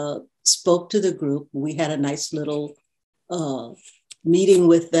and spoke to the group. We had a nice little meeting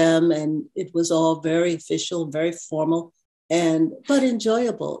with them, and it was all very official, very formal, but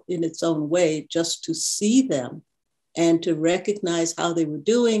enjoyable in its own way, just to see them and to recognize how they were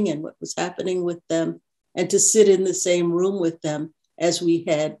doing and what was happening with them, and to sit in the same room with them as we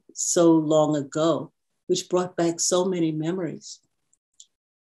had so long ago, which brought back so many memories.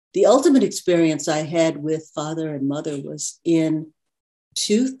 The ultimate experience I had with Father and Mother was in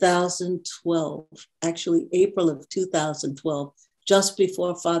 2012, actually April of 2012, just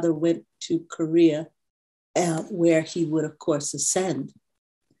before Father went to Korea, where he would, of course, ascend.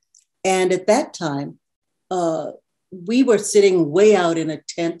 And at that time, we were sitting way out in a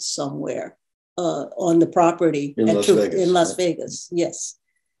tent somewhere on the property in Las Vegas. In Las Vegas, yes.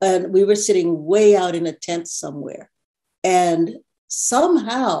 And we were sitting way out in a tent somewhere. And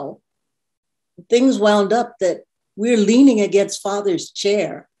somehow things wound up that we're leaning against Father's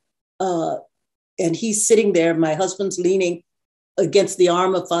chair. And he's sitting there. My husband's leaning against the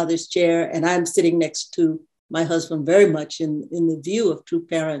arm of Father's chair. And I'm sitting next to my husband, very much in the view of true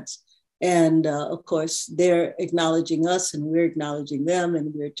parents. And of course, they're acknowledging us and we're acknowledging them.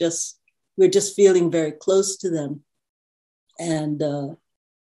 And we're just feeling very close to them. And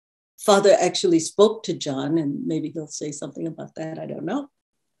Father actually spoke to John, and maybe he'll say something about that. I don't know,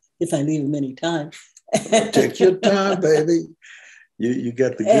 if I leave him any time. Take your time, baby. You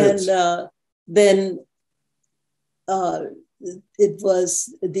got the goods. And then it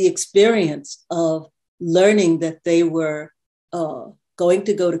was the experience of learning that they were going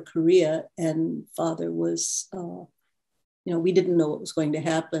to go to Korea, and Father was, we didn't know what was going to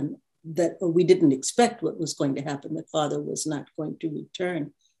happen, we didn't expect what was going to happen, that Father was not going to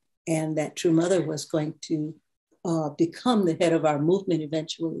return, and that True Mother was going to become the head of our movement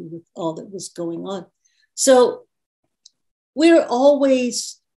eventually with all that was going on. So we're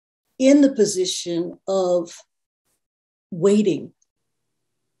always in the position of waiting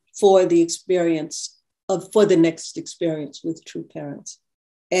for the experience for the next experience with true parents.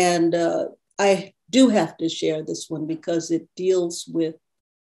 And I do have to share this one because it deals with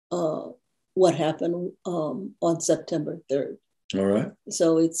what happened on September 3rd. All right.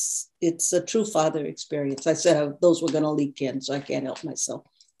 So it's a True Father experience. I said those were going to leak in, so I can't help myself.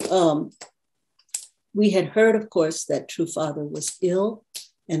 We had heard, of course, that True Father was ill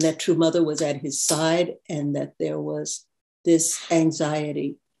and that True Mother was at his side and that there was this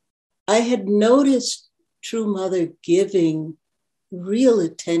anxiety. I had noticed True Mother giving real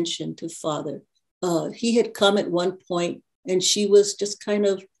attention to Father. He had come at one point and she was just kind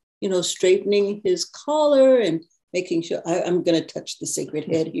of, straightening his collar and making sure, I'm going to touch the sacred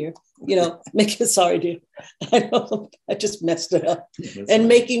head here, sorry, dear. I just messed it up. And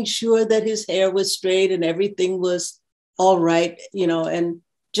making sure that his hair was straight and everything was all right, and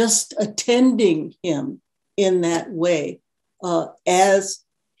just attending him in that way as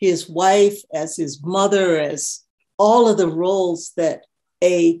his wife, as his mother, as all of the roles that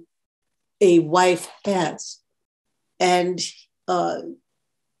a wife has. And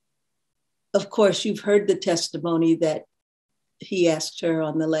of course, you've heard the testimony that he asked her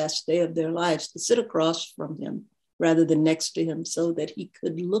on the last day of their lives to sit across from him rather than next to him so that he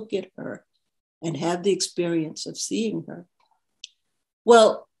could look at her and have the experience of seeing her.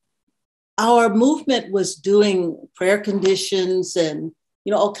 Well, our movement was doing prayer conditions and,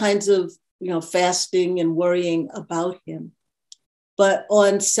 all kinds of, fasting and worrying about him. But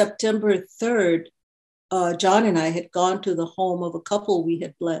on September 3rd, John and I had gone to the home of a couple we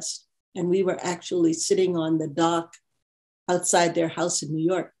had blessed. And we were actually sitting on the dock outside their house in New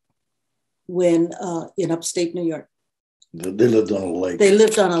York, in upstate New York. They lived on a lake. They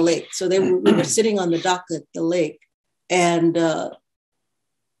lived on a lake. So we were sitting on the dock at the lake. And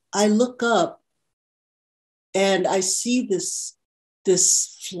I look up and I see this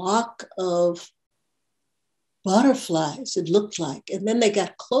flock of butterflies, it looked like. And then they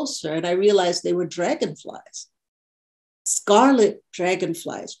got closer and I realized they were dragonflies. Scarlet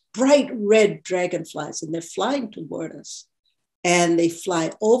dragonflies, bright red dragonflies, and they're flying toward us. And they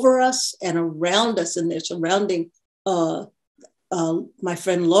fly over us and around us, and they're surrounding my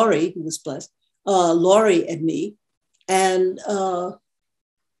friend Lori, who was blessed, Lori and me. And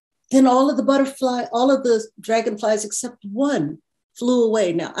then all of the dragonflies except one flew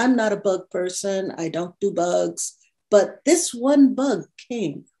away. Now, I'm not a bug person. I don't do bugs, but this one bug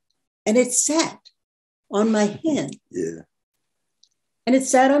came and it sat on my hand. Yeah. And it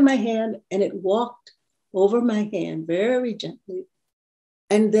sat on my hand and it walked over my hand very gently.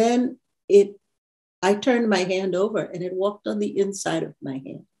 And then I turned my hand over and it walked on the inside of my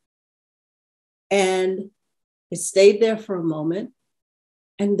hand. And it stayed there for a moment.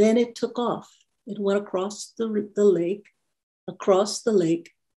 And then it took off. It went across the lake,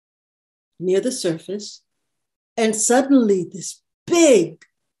 near the surface. And suddenly this big,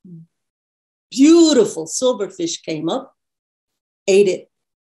 beautiful silverfish came up, ate it,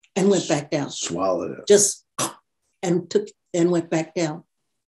 and went back down. Swallowed it. Just and went back down.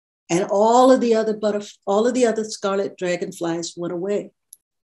 And all of the other scarlet dragonflies went away.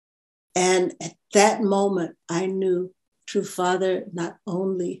 And at that moment, I knew True Father not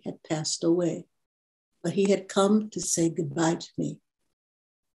only had passed away, but he had come to say goodbye to me.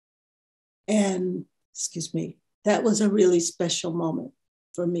 And, that was a really special moment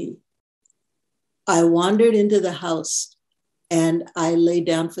for me. I wandered into the house and I lay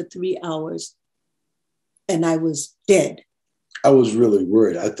down for 3 hours and I was dead. I was really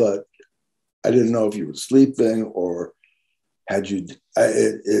worried. I didn't know if you were sleeping or had you,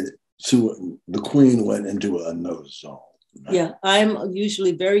 the queen went into a no zone. Right? Yeah, I'm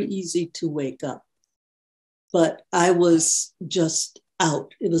usually very easy to wake up, but I was just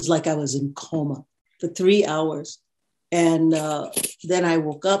out. It was like I was in coma for 3 hours. And then I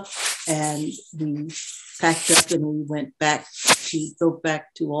woke up and we packed up and we went back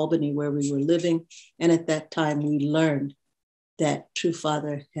to Albany where we were living. And at that time we learned that True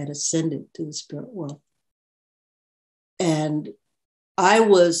Father had ascended to the spirit world. And I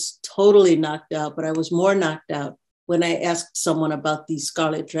was totally knocked out, but I was more knocked out when I asked someone about these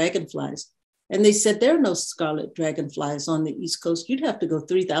scarlet dragonflies. And they said, there are no scarlet dragonflies on the East Coast. You'd have to go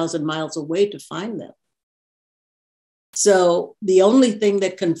 3,000 miles away to find them. So the only thing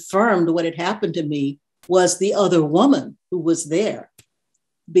that confirmed what had happened to me was the other woman who was there,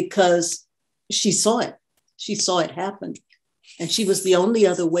 because she saw it. She saw it happen. And she was the only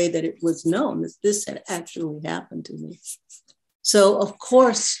other way that it was known that this had actually happened to me. So, of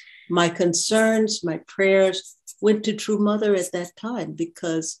course, my concerns, my prayers went to True Mother at that time,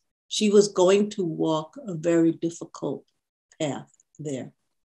 because she was going to walk a very difficult path there.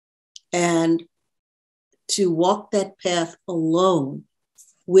 And to walk that path alone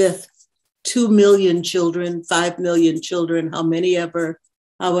with 2 million children, 5 million children,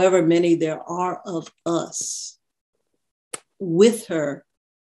 however many there are of us, with her,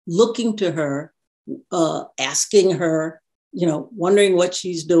 looking to her, asking her, wondering what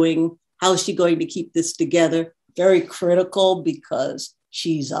she's doing, how is she going to keep this together? Very critical, because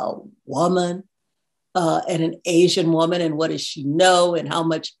she's a woman and an Asian woman, and what does she know, and how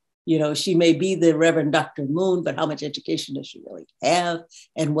much, she may be the Reverend Dr. Moon, but how much education does she really have?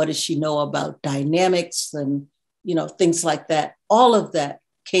 And what does she know about dynamics and, things like that? All of that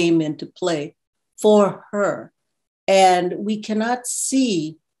came into play for her. And we cannot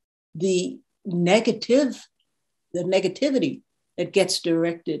see the negativity that gets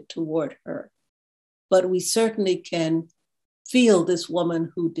directed toward her. But we certainly can feel this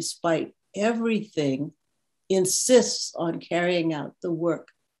woman who, despite everything, insists on carrying out the work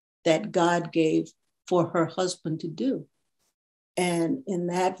that God gave for her husband to do. And in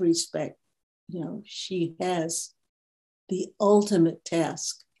that respect, she has the ultimate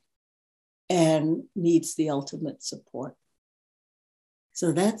task and needs the ultimate support.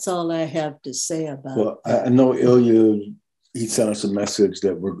 So that's all I have to say about it. Well, I know Ilya, he sent us a message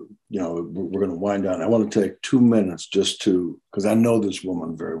that we're going to wind down. I want to take 2 minutes because I know this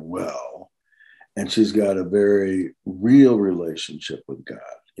woman very well, and she's got a very real relationship with God.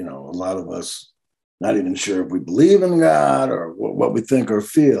 A lot of us not even sure if we believe in God or what we think or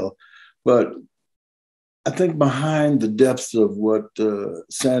feel, but I think behind the depths of what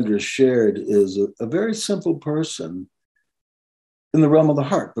Sandra shared is a very simple person in the realm of the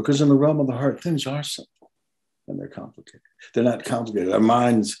heart, because in the realm of the heart, things are simple and they're complicated. They're not complicated. Our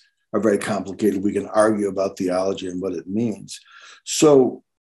minds are very complicated. We can argue about theology and what it means. So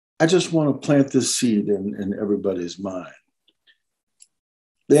I just want to plant this seed in everybody's mind.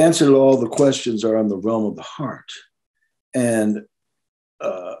 The answer to all the questions are in the realm of the heart. And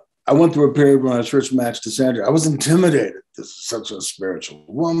I went through a period when I was first matched to Sandra. I was intimidated. This is such a spiritual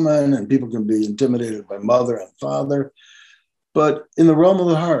woman, and people can be intimidated by mother and father. But in the realm of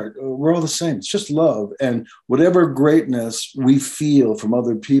the heart, we're all the same. It's just love. And whatever greatness we feel from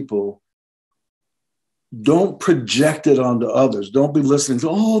other people, don't project it onto others. Don't be listening to,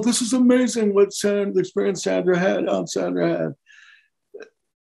 oh, this is amazing what the experience Sandra had, Aunt Sandra had.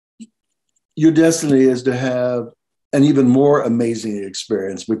 Your destiny is to have an even more amazing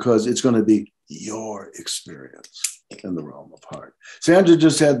experience because it's going to be your experience in the realm of heart. Sandra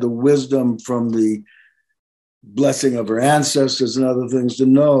just had the wisdom from the blessing of her ancestors and other things to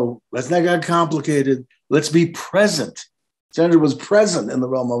know, let's not get complicated. Let's be present. Sandra was present in the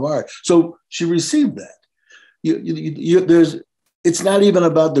realm of heart. So she received that. It's not even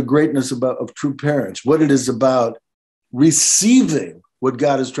about the greatness of true parents. What it is about receiving what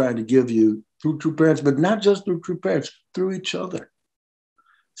God is trying to give you through true parents, but not just through true parents, through each other.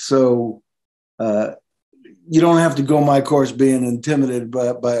 So you don't have to go my course being intimidated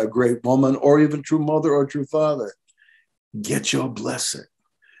by a great woman or even true mother or true father. Get your blessing.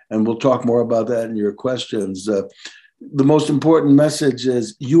 And we'll talk more about that in your questions. The most important message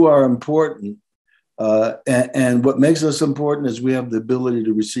is you are important. And what makes us important is we have the ability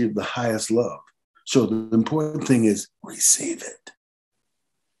to receive the highest love. So the important thing is receive it.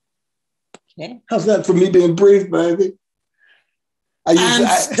 Okay. How's that for me being brief, baby? I'm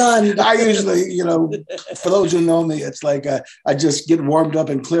stunned. I usually, for those who know me, it's like I just get warmed up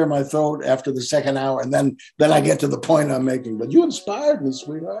and clear my throat after the second hour, and then I get to the point I'm making. But you inspired me,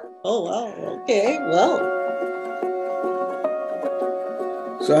 sweetheart. Oh, wow. Okay, well.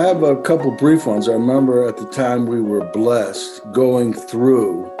 So I have a couple brief ones. I remember at the time we were blessed going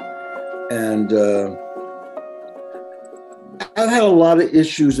through, and I've had a lot of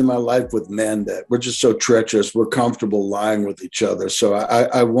issues in my life with men that we're just so treacherous. We're comfortable lying with each other. So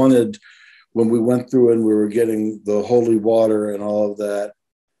I wanted, when we went through and we were getting the holy water and all of that,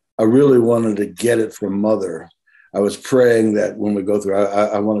 I really wanted to get it from Mother. I was praying that when we go through,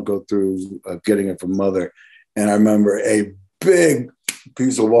 I want to go through getting it from Mother. And I remember a big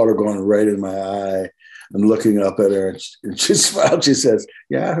piece of water going right in my eye. I'm looking up at her and she smiled. She says,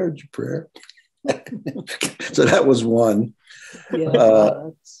 "Yeah, I heard your prayer." So that was one.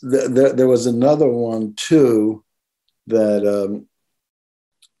 Yeah, there was another one too that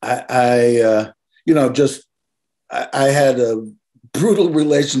I had a brutal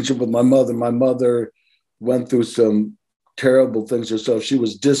relationship with my mother. My mother went through some terrible things herself. She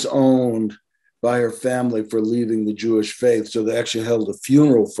was disowned by her family for leaving the Jewish faith. So they actually held a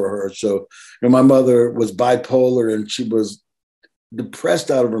funeral for her. So my mother was bipolar and she was depressed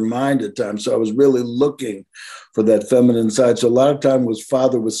out of her mind at times. So I was really looking for that feminine side. So a lot of time was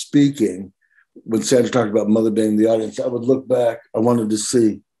Father was speaking. When Sandra talked about Mother being in the audience, I would look back. I wanted to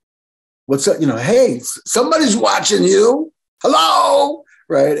see what's up, hey, somebody's watching you. Hello,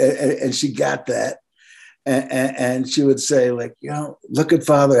 right? And she got that. And she would say, like, look at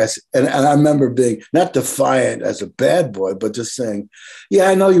Father. And I remember being not defiant as a bad boy, but just saying, yeah,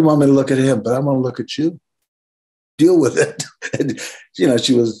 I know you want me to look at him, but I want to look at you. Deal with it. And,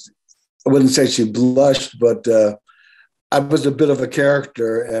 she was, I wouldn't say she blushed, but I was a bit of a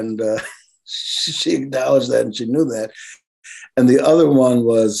character, and she acknowledged that and she knew that. And the other one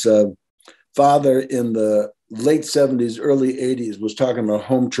was Father in the late 70s, early 80s was talking about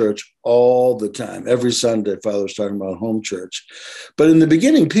home church all the time. Every Sunday, Father was talking about home church. But in the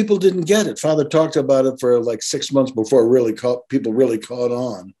beginning, people didn't get it. Father talked about it for like 6 months before people really caught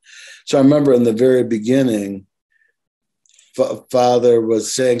on. So I remember in the very beginning, Father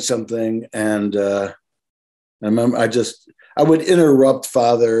was saying something, and I remember I would interrupt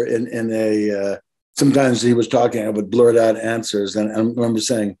Father in a, sometimes he was talking, I would blurt out answers. And I remember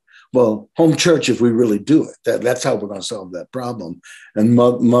saying, well, home church, if we really do it, that's how we're going to solve that problem. And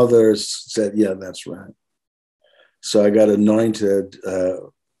Mother said, yeah, that's right. So I got anointed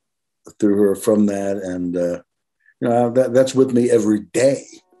through her from that. And, that's with me every day,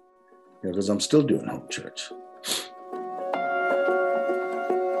 because I'm still doing home church.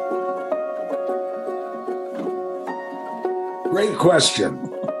 Great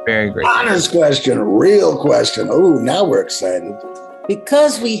question. Very great. Honest question, real question. Oh, now we're excited.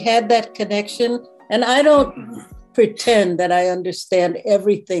 Because we had that connection, and I don't pretend that I understand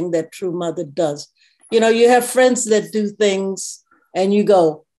everything that True Mother does. You have friends that do things and you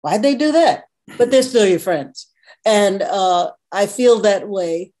go, why'd they do that? But they're still your friends. And I feel that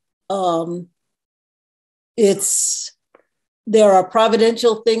way. There are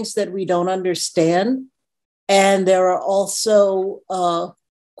providential things that we don't understand. And there are also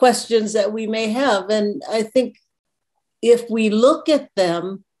questions that we may have. And I think if we look at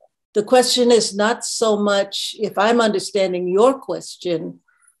them, the question is not so much, if I'm understanding your question,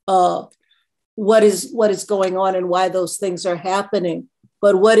 what is going on and why those things are happening.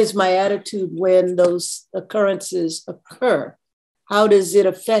 But what is my attitude when those occurrences occur? How does it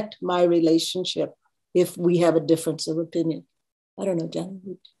affect my relationship if we have a difference of opinion? I don't know,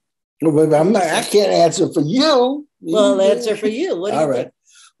 John. Well, I can't answer for you. Well, I'll answer for you. What do you think?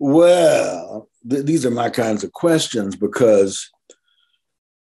 Well, these are my kinds of questions because,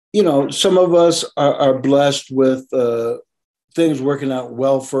 some of us are blessed with things working out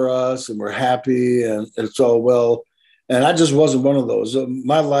well for us and we're happy and it's all well. And I just wasn't one of those.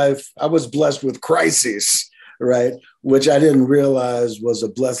 My life, I was blessed with crises, right? Which I didn't realize was a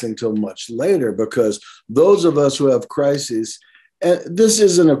blessing till much later, because those of us who have crises, and this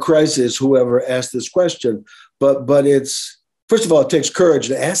isn't a crisis, whoever asked this question, but it's, first of all, it takes courage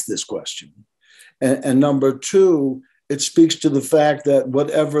to ask this question. And number two, it speaks to the fact that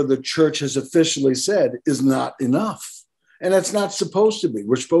whatever the church has officially said is not enough. And it's not supposed to be.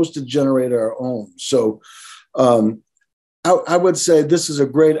 We're supposed to generate our own. So I would say this is a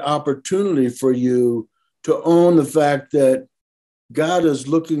great opportunity for you to own the fact that God is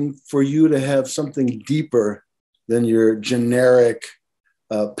looking for you to have something deeper than your generic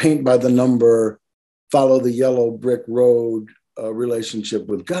paint by the number, follow the yellow brick road relationship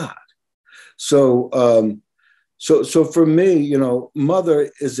with God. So for me,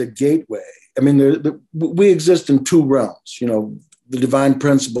 mother is a gateway. I mean, we exist in two realms. The divine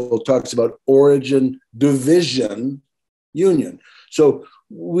principle talks about origin, division, union. So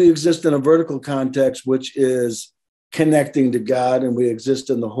we exist in a vertical context, which is connecting to God, and we exist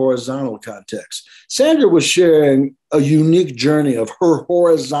in the horizontal context. Sandra was sharing a unique journey of her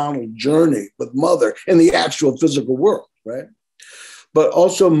horizontal journey with mother in the actual physical world, right? But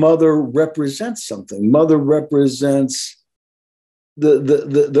also mother represents something. Mother represents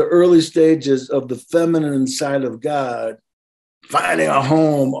the early stages of the feminine side of God finding a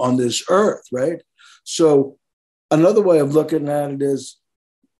home on this earth, right? So another way of looking at it is,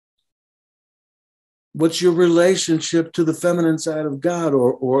 what's your relationship to the feminine side of God?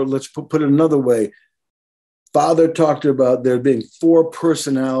 Or let's put it another way. Father talked about there being 4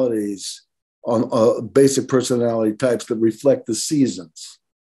 personalities on basic personality types that reflect the seasons.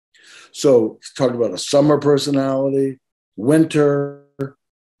 So he's talked about a summer personality, winter,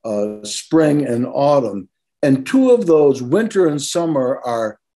 spring, and autumn. And 2 of those, winter and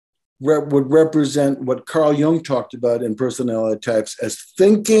summer, would represent what Carl Jung talked about in personality types as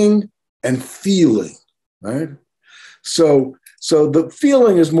thinking and feeling, right? So the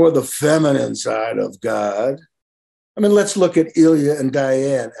feeling is more the feminine side of God. I mean, let's look at Ilya and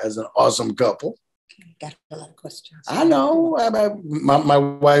Diane as an awesome couple. Got a lot of questions. I know. My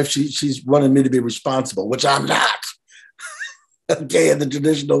wife, she's wanted me to be responsible, which I'm not. Okay, in the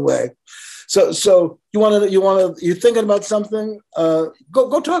traditional way. So you're thinking about something?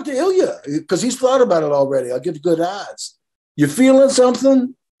 Go talk to Ilya, because he's thought about it already. I'll give good odds. You're feeling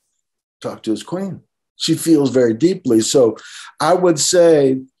something? Talk to his queen. She feels very deeply. So I would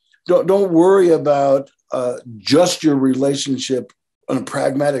say, don't worry about just your relationship in a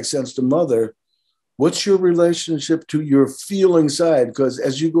pragmatic sense to mother. What's your relationship to your feeling side? Because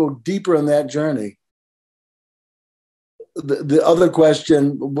as you go deeper in that journey, the other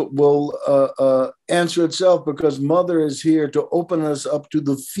question will answer itself, because mother is here to open us up to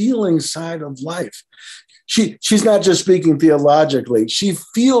the feeling side of life. She's not just speaking theologically. She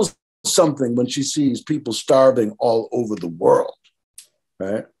feels something when she sees people starving all over the world,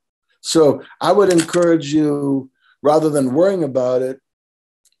 right? So I would encourage you, rather than worrying about it,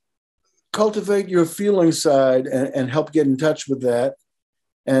 cultivate your feeling side and help get in touch with that,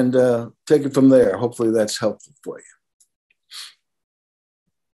 and take it from there. Hopefully that's helpful for you.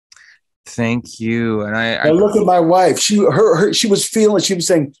 Thank you. And I look at my wife. She was feeling. She was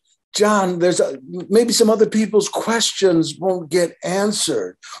saying, John, there's maybe some other people's questions won't get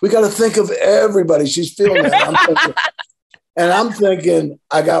answered. We got to think of everybody. She's feeling that. I'm thinking,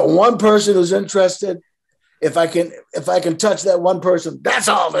 I got one person who's interested. If I can touch that one person, that's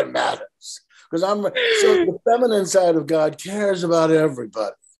all that matters. Because so the feminine side of God cares about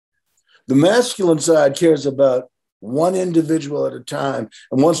everybody. The masculine side cares about one individual at a time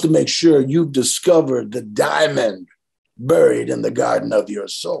and wants to make sure you've discovered the diamond buried in the garden of your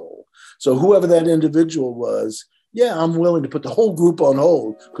soul. So whoever that individual was, yeah, I'm willing to put the whole group on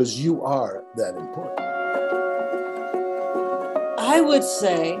hold because you are that important. I would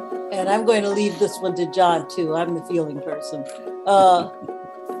say, and I'm going to leave this one to John too, I'm the feeling person.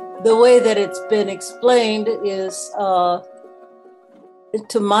 The way that it's been explained is, to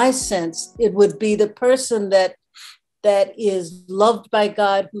my sense, it would be the person that is loved by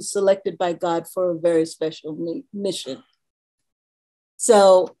God, who's selected by God for a very special mission.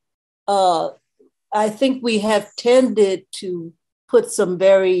 So I think we have tended to put some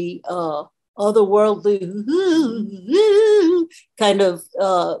very otherworldly kind of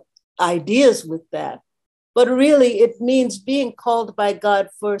ideas with that. But really, it means being called by God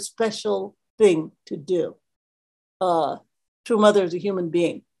for a special thing to do. True mother is a human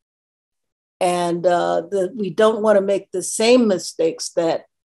being. And we don't want to make the same mistakes that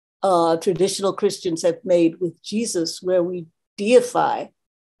traditional Christians have made with Jesus, where we deify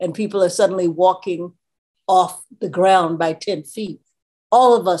and people are suddenly walking off the ground by 10 feet.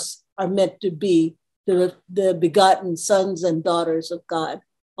 All of us are meant to be the begotten sons and daughters of God.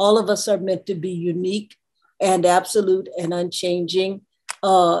 All of us are meant to be unique and absolute and unchanging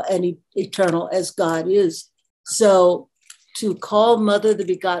and eternal as God is. So to call Mother the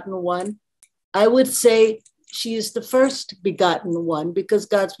begotten one, I would say she is the first begotten one, because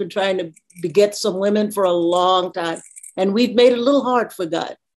God's been trying to beget some women for a long time. And we've made it a little hard for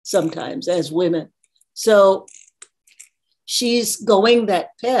God sometimes as women. So she's going that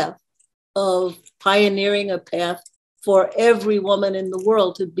path of pioneering a path for every woman in the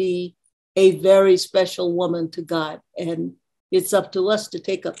world to be a very special woman to God. And it's up to us to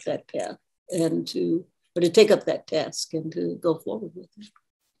take up that path and to take up that task and to go forward with it.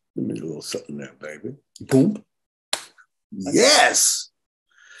 Give me a little something there, baby. Boom. Yes.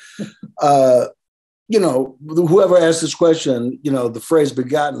 Whoever asked this question, the phrase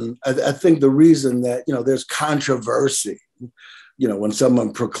begotten, I think the reason that, there's controversy, when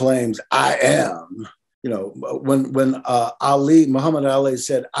someone proclaims, I am, when Muhammad Ali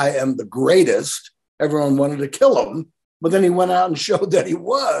said, I am the greatest, everyone wanted to kill him, but then he went out and showed that he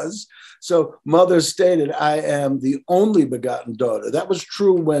was. So mother stated, I am the only begotten daughter. That was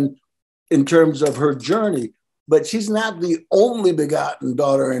true in terms of her journey, but she's not the only begotten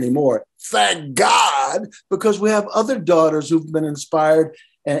daughter anymore. Thank God, because we have other daughters who've been inspired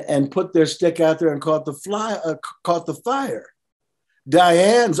and put their stick out there and caught the fire.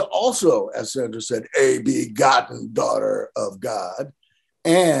 Diane's also, as Sandra said, a begotten daughter of God.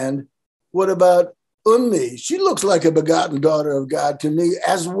 And what about Ummi? She looks like a begotten daughter of God to me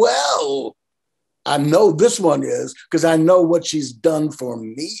as well. I know this one is, because I know what she's done for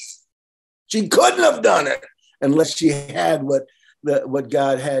me. She couldn't have done it unless she had what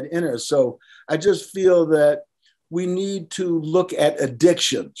God had in her. So I just feel that we need to look at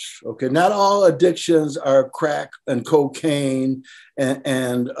addictions. Okay, not all addictions are crack and cocaine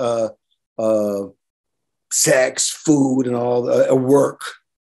and sex, food, and all work.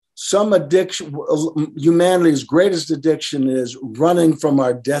 Some addiction, humanity's greatest addiction is running from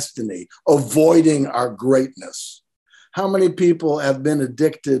our destiny, avoiding our greatness. How many people have been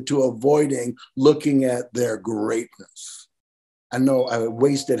addicted to avoiding looking at their greatness? I know I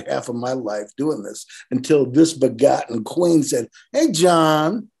wasted half of my life doing this until this begotten queen said, hey,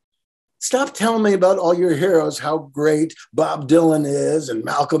 John, stop telling me about all your heroes, how great Bob Dylan is and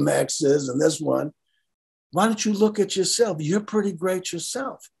Malcolm X is and this one. Why don't you look at yourself? You're pretty great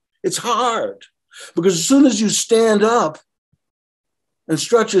yourself. It's hard because as soon as you stand up and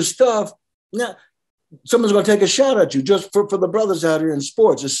strut your stuff, now someone's going to take a shot at you, just for the brothers out here in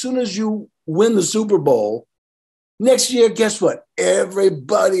sports. As soon as you win the Super Bowl, next year, guess what?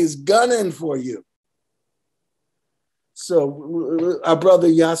 Everybody's gunning for you. So our brother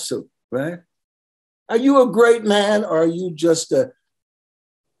Yasu, right? Are you a great man or are you just a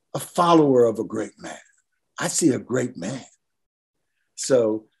follower of a great man? I see a great man.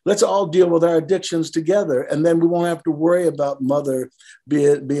 So let's all deal with our addictions together, and then we won't have to worry about mother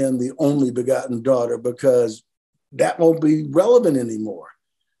being the only begotten daughter, because that won't be relevant anymore.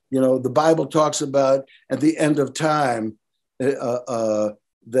 The Bible talks about at the end of time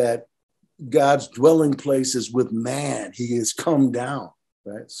that God's dwelling place is with man. He has come down,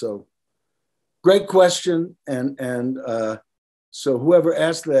 right? So great question. And so whoever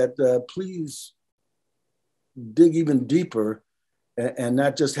asked that, please dig even deeper and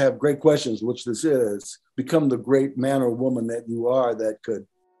not just have great questions, which this is, become the great man or woman that you are that could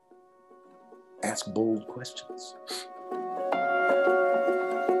ask bold questions.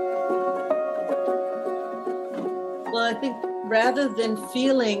 Well, I think rather than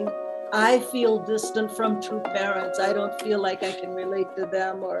I feel distant from true parents, I don't feel like I can relate to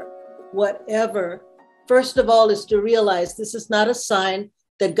them or whatever. First of all, is to realize this is not a sign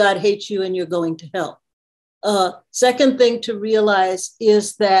that God hates you and you're going to hell. Second thing to realize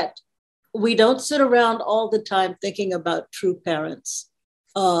is that we don't sit around all the time thinking about true parents.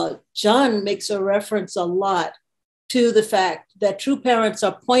 John makes a reference a lot to the fact that true parents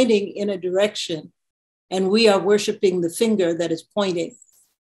are pointing in a direction and we are worshiping the finger that is pointing.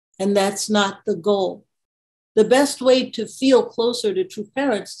 And that's not the goal. the best way to feel closer to true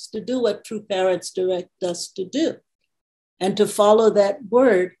parents is to do what true parents direct us to do and to follow that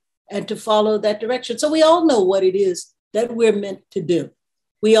word and to follow that direction. So we all know what it is that we're meant to do.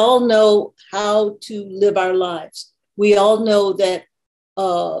 We all know how to live our lives. We all know that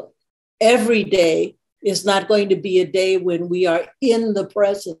every day is not going to be a day when we are in the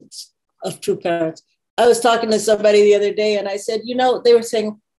presence of true parents. I was talking to somebody the other day and I said, they were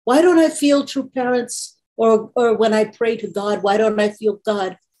saying, why don't I feel true parents? Or when I pray to God, why don't I feel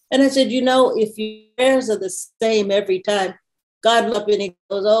God? And I said, if your prayers are the same every time, God looked up and he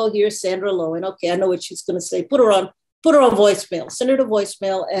goes, oh, here's Sandra Lowen. Okay, I know what she's going to say. Put her on voicemail. Send her to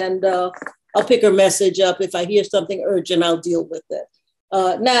voicemail, and I'll pick her message up. If I hear something urgent, I'll deal with it.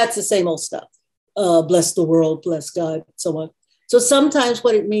 It's the same old stuff. Bless the world, bless God, so on. So sometimes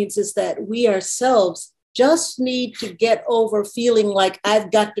what it means is that we ourselves just need to get over feeling like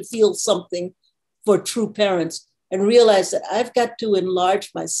I've got to feel something for true parents and realize that I've got to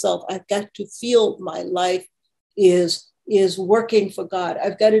enlarge myself. I've got to feel my life is working for God.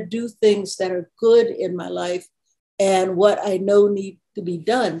 I've got to do things that are good in my life and what I know need to be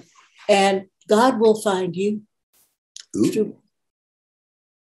done. And God will find you.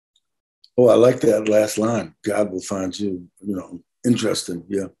 Oh, I like that last line. God will find you. Interesting.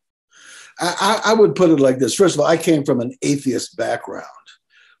 Yeah. I would put it like this. First of all, I came from an atheist background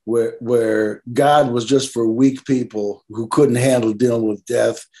where God was just for weak people who couldn't handle dealing with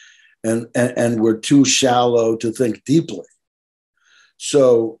death and were too shallow to think deeply.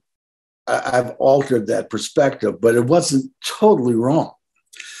 So I've altered that perspective, but it wasn't totally wrong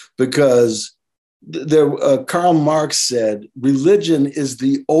because Karl Marx said, religion is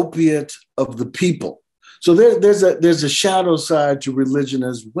the opiate of the people. So there's a shadow side to religion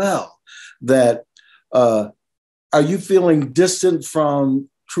as well, that are you feeling distant from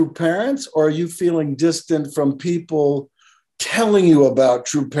true parents, or are you feeling distant from people telling you about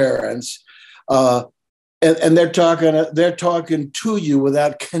true parents? And they're talking to you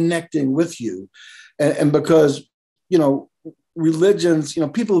without connecting with you. And because, religions,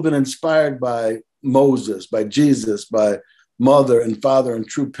 people have been inspired by Moses, by Jesus, by mother and father and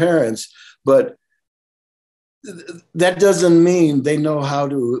true parents, but that doesn't mean they know how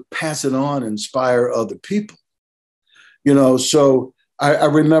to pass it on, inspire other people. So I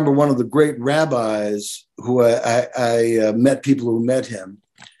remember one of the great rabbis who I met, people who met him,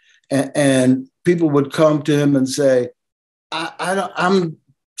 and people would come to him and say, I'm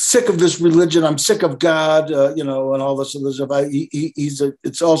sick of this religion. I'm sick of God, and all this other stuff.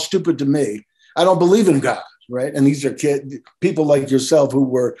 It's all stupid to me. I don't believe in God, right? And these are people like yourself who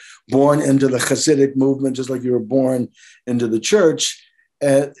were born into the Hasidic movement, just like you were born into the church.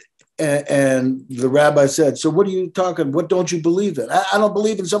 And the rabbi said, so what are you talking? What don't you believe in? I don't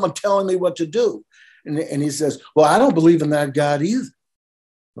believe in someone telling me what to do. And he says, well, I don't believe in that God either.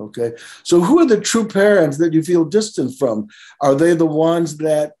 Okay. So who are the true parents that you feel distant from? Are they the ones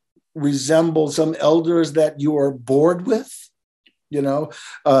that resemble some elders that you are bored with? Do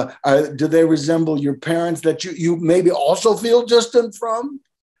they resemble your parents that you maybe also feel distant from?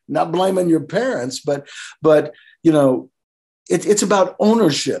 Not blaming your parents, but it's about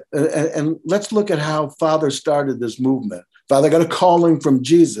ownership. And let's look at how Father started this movement. Father got a calling from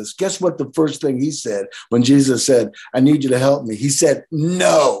Jesus. Guess what the first thing he said when Jesus said, I need you to help me? He said,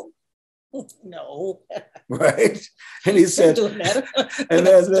 no. No. Right? And he said, and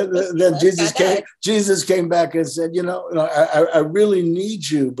then Jesus came back and said, I really need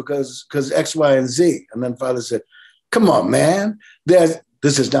you because X, Y, and Z. And then Father said, come on, man. This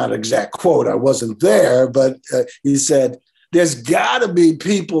is not an exact quote. I wasn't there, but he said, there's got to be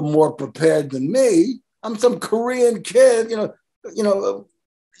people more prepared than me. I'm some Korean kid, there's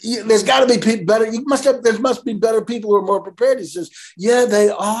got to be people better. There must be better people who are more prepared. He says, yeah, they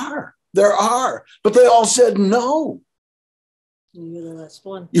are. There are, but they all said no. You're the last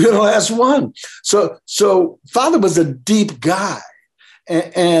one. You're the last one. So Father was a deep guy.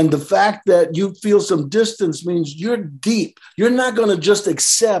 And the fact that you feel some distance means you're deep. You're not going to just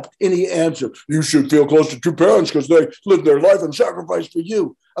accept any answer. You should feel close to true parents because they lived their life and sacrificed for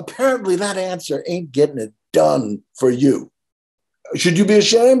you. Apparently that answer ain't getting it done for you. Should you be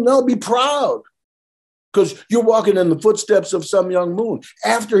ashamed? No, be proud. Because you're walking in the footsteps of some young moon.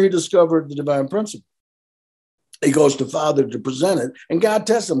 After he discovered the divine principle, he goes to Father to present it, and God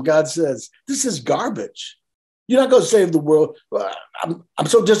tests him. God says, this is garbage. You're not going to save the world. I'm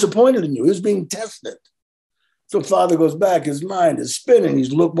so disappointed in you. He's being tested. So Father goes back. His mind is spinning.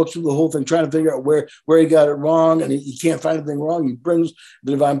 He's looks through the whole thing, trying to figure out where he got it wrong, and he can't find anything wrong. He brings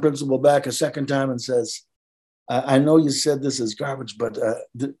the divine principle back a second time and says, I know you said this is garbage, but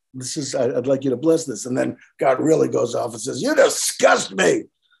this is, I'd like you to bless this. And then God really goes off and says, you disgust me.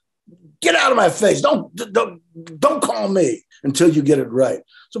 Get out of my face. Don't call me until you get it right.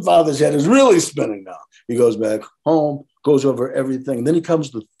 So Father's head is really spinning now. He goes back home, goes over everything. And then he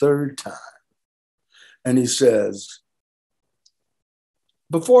comes the third time and he says,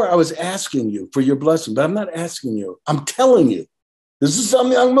 before I was asking you for your blessing, but I'm not asking you. I'm telling you. This is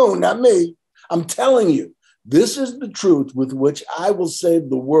some young moon, not me. I'm telling you. This is the truth with which I will save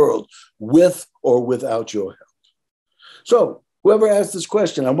the world with or without your help. So whoever asked this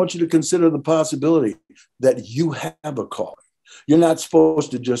question, I want you to consider the possibility that you have a calling. You're not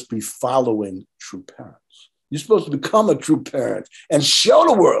supposed to just be following true parents. You're supposed to become a true parent and show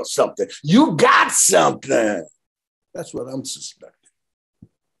the world something. You got something. That's what I'm suspecting.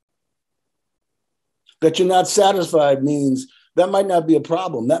 That you're not satisfied means that might not be a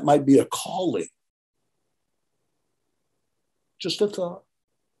problem. That might be a calling. Just a thought.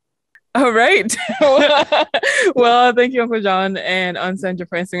 All right. Well, thank you, Uncle John and Aunt Sandra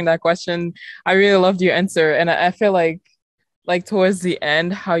for answering that question. I really loved your answer. And I feel like towards the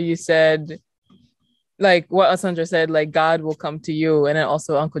end, how you said, like what Aunt Sandra said, like God will come to you. And then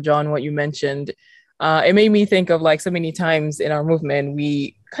also Uncle John, what you mentioned, it made me think of like so many times in our movement,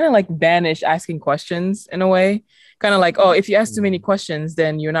 we kind of like banish asking questions in a way. Kind of like, oh, if you ask too many questions,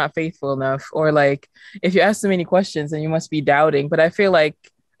 then you're not faithful enough. Or like, if you ask too many questions, then you must be doubting. But I feel like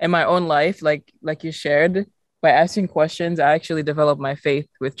in my own life, like you shared, by asking questions, I actually developed my faith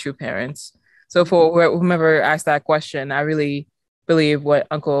with true parents. So for whomever asked that question, I really believe what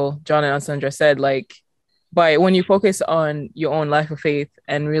Uncle John and Aunt Sandra said, like, when you focus on your own life of faith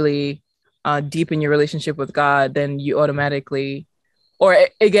and really deepen your relationship with God, then you automatically, or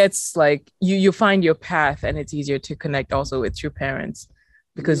it gets like you find your path, and it's easier to connect also with true parents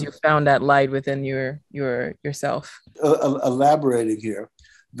because you found that light within yourself. Elaborating here,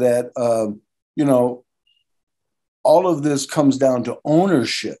 that all of this comes down to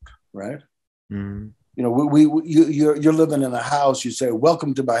ownership, right? Mm-hmm. You know, you're living in a house. You say,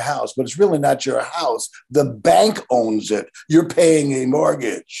 "Welcome to my house," but it's really not your house. The bank owns it. You're paying a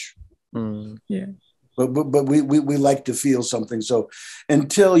mortgage. Mm. Yeah. But we like to feel something. So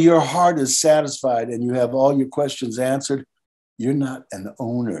until your heart is satisfied and you have all your questions answered, you're not an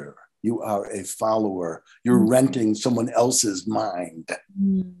owner. You are a follower. You're renting someone else's mind.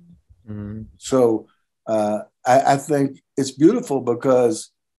 Mm-hmm. So I think it's beautiful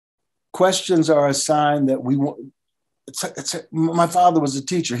because questions are a sign that we want. My father was a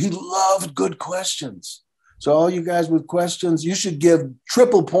teacher. He loved good questions. So all you guys with questions, you should give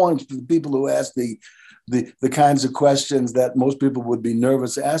triple points to the people who ask the kinds of questions that most people would be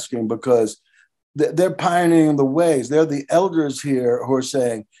nervous asking, because they're pioneering the ways. They're the elders here who are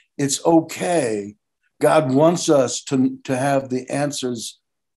saying, it's okay. God wants us to have the answers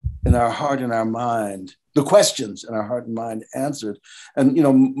in our heart and our mind, the questions in our heart and mind answered. And,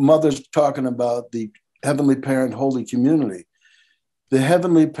 Mother's talking about the Heavenly Parent Holy Community. The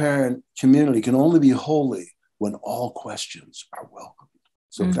Heavenly Parent community can only be holy when all questions are welcomed.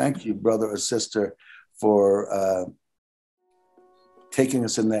 So Thank you, brother or sister, for taking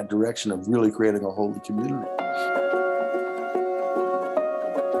us in that direction of really creating a holy community.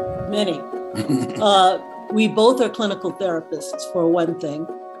 Many. We both are clinical therapists, for one thing.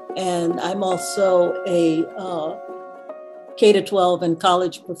 And I'm also a K-12 and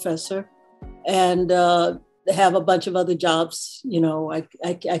college professor, and have a bunch of other jobs.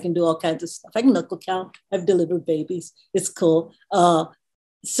 I can do all kinds of stuff. I can knuckle count. I've delivered babies. It's cool.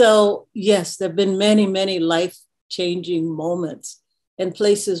 So yes, there have been many, many life-changing moments and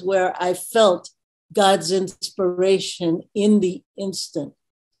places where I felt God's inspiration in the instant.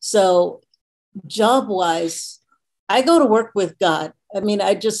 So job-wise, I go to work with God. I mean,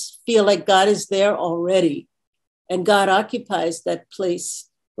 I just feel like God is there already, and God occupies that place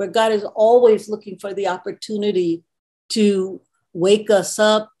where God is always looking for the opportunity to wake us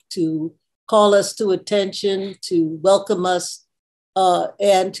up, to call us to attention, to welcome us,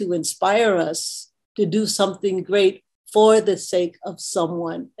 and to inspire us to do something great for the sake of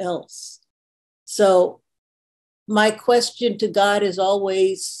someone else. So my question to God is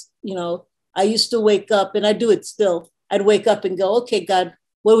always, I used to wake up, and I do it still. I'd wake up and go, okay, God,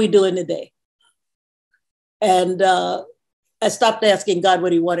 what are we doing today? And I stopped asking God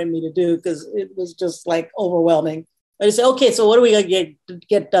what he wanted me to do because it was just like overwhelming. I just say, okay, so what are we going to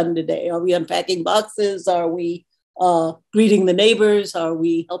get done today? Are we unpacking boxes? Are we greeting the neighbors? Are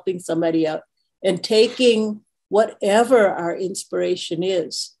we helping somebody out? And taking whatever our inspiration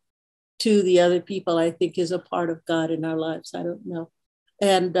is to the other people, I think is a part of God in our lives. I don't know.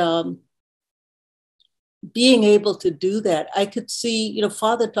 And being able to do that, I could see,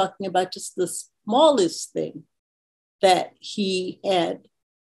 Father talking about just the smallest thing that he had,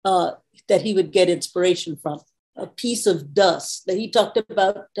 that he would get inspiration from. A piece of dust that he talked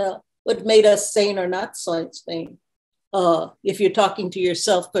about, what made us sane or not sane. If you're talking to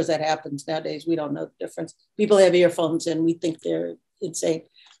yourself, because that happens nowadays, we don't know the difference. People have earphones and we think they're insane.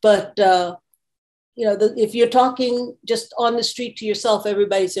 But, if you're talking just on the street to yourself,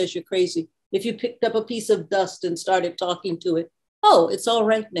 everybody says you're crazy. If you picked up a piece of dust and started talking to it, oh, it's all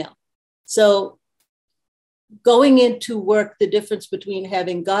right now. So going into work, the difference between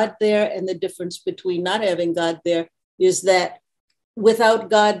having God there and the difference between not having God there is that without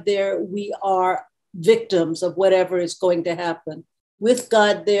God there, we are victims of whatever is going to happen. With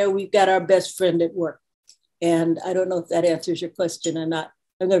God there, we've got our best friend at work. And I don't know if that answers your question or not.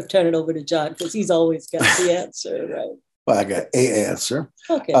 I'm going to turn it over to John because he's always got the answer, right? Well, I got an answer.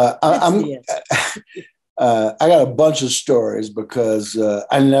 Okay, I got a bunch of stories because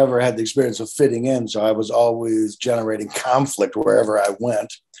I never had the experience of fitting in, so I was always generating conflict wherever I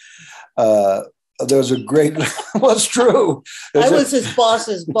went. There's a great, well, it's true. I was his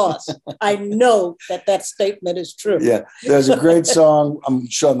boss's boss. I know that statement is true. Yeah, there's a great song, I'm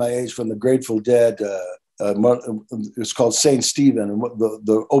showing my age, from the Grateful Dead. It's called Saint Stephen, and what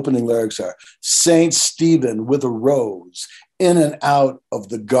the opening lyrics are: Saint Stephen with a rose, in and out of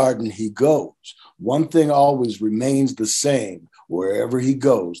the garden he goes. One thing always remains the same: wherever he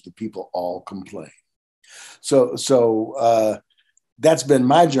goes, the people all complain. So that's been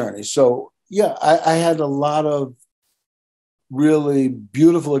my journey. So yeah, I had a lot of really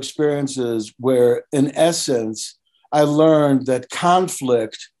beautiful experiences where, in essence, I learned that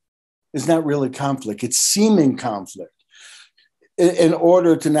conflict is not really conflict. It's seeming conflict. In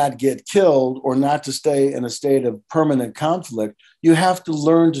order to not get killed or not to stay in a state of permanent conflict, you have to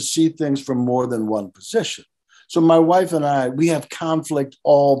learn to see things from more than one position. So my wife and I, we have conflict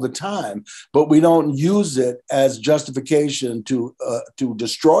all the time, but we don't use it as justification to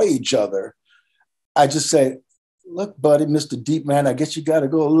destroy each other. I just say, look, buddy, Mr. Deep Man, I guess you got to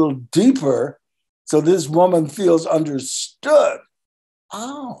go a little deeper so this woman feels understood.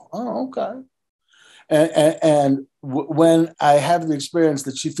 Oh, okay. And when I have the experience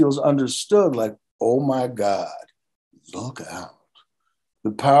that she feels understood, like, oh my God, look out.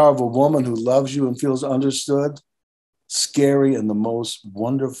 The power of a woman who loves you and feels understood, scary in the most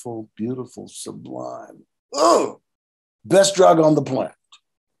wonderful, beautiful, sublime. Oh, best drug on the planet.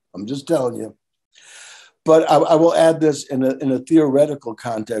 I'm just telling you. But I will add this in a theoretical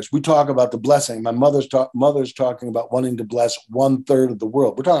context. We talk about the blessing. My mother's talking about wanting to bless 1/3 of the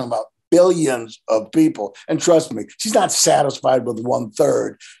world. We're talking about billions of people. And trust me, she's not satisfied with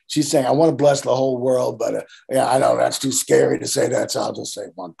 1/3. She's saying, I want to bless the whole world, but yeah, I know that's too scary to say that, so I'll just say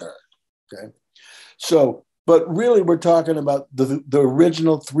 1/3. Okay. So, but really we're talking about the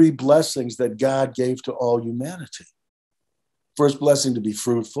original 3 blessings that God gave to all humanity. First blessing, to be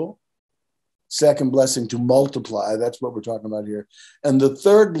fruitful. Second blessing, to multiply. That's what we're talking about here. And the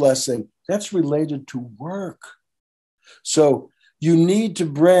third blessing, that's related to work. So you need to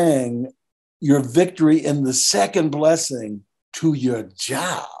bring your victory in the second blessing to your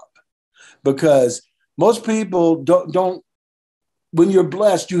job, because most people don't, when you're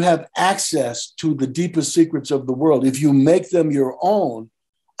blessed, you have access to the deepest secrets of the world. If you make them your own,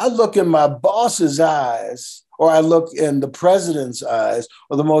 I look in my boss's eyes, or I look in the president's eyes,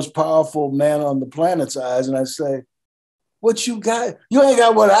 or the most powerful man on the planet's eyes, and I say, what you got? You ain't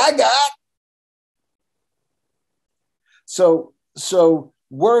got what I got. So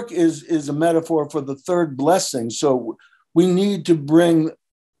work is a metaphor for the third blessing. So we need to bring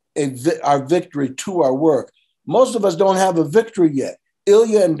our victory to our work. Most of us don't have a victory yet.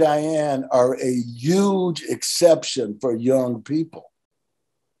 Ilya and Diane are a huge exception for young people.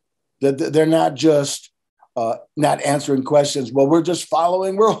 They're not just not answering questions. Well, we're just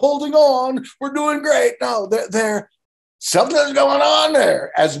following. We're holding on. We're doing great. No, they're something's going on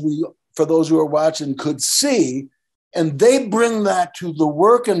there, as we, for those who are watching, could see. And they bring that to the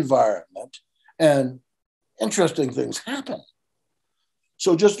work environment, and interesting things happen.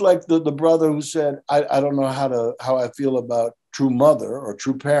 So just like the brother who said, I don't know how I feel about true mother or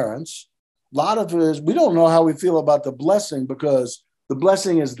true parents, a lot of it is we don't know how we feel about the blessing, because the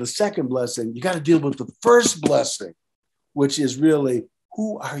blessing is the second blessing. You got to deal with the first blessing, which is really,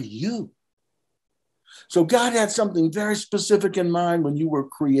 who are you? So God had something very specific in mind when you were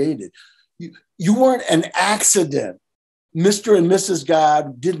created. You weren't an accident. Mr. and Mrs.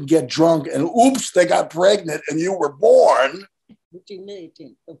 God didn't get drunk and oops, they got pregnant and you were born.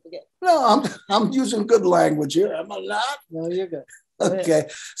 Don't forget. No, I'm using good language here. Am I not? No, you're good. Okay.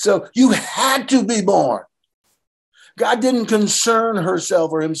 So you had to be born. God didn't concern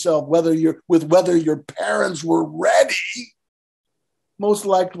herself or himself whether your parents were ready. Most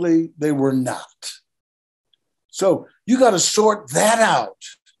likely they were not. So you got to sort that out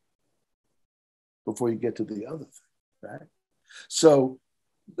before you get to the other thing, right? So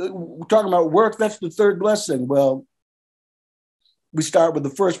we're talking about work, that's the third blessing. Well, we start with the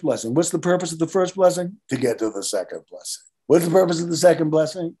first blessing. What's the purpose of the first blessing? To get to the second blessing. What's the purpose of the second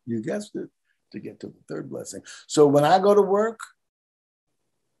blessing? You guessed it, to get to the third blessing. So when I go to work,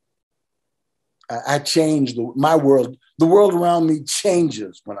 I change my world. The world around me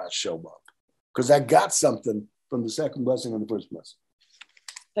changes when I show up because I got something from the second blessing and the first blessing.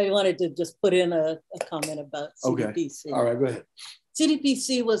 I wanted to just put in a comment about CDPC. Okay. All right, go ahead.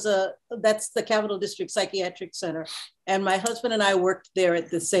 CDPC that's the Capital District Psychiatric Center. And my husband and I worked there at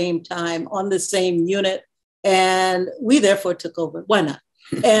the same time on the same unit. And we therefore took over. Why not?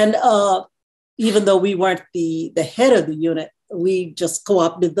 And even though we weren't the head of the unit, we just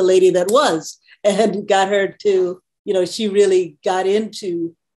co-opted the lady that was and got her to, she really got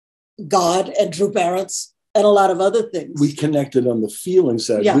into God and true parents and a lot of other things. We connected on the feeling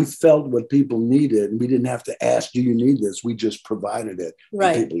side. Yeah. We felt what people needed, and we didn't have to ask, do you need this? We just provided it.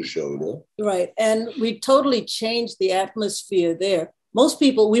 Right. And people showed up. Right. And we totally changed the atmosphere there. Most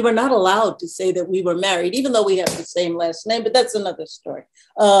people, we were not allowed to say that we were married, even though we have the same last name, but that's another story.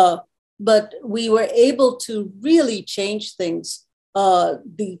 But we were able to really change things.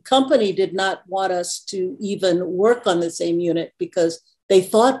 The company did not want us to even work on the same unit because they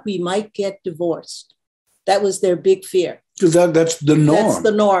thought we might get divorced. That was their big fear. Because that's the norm. That's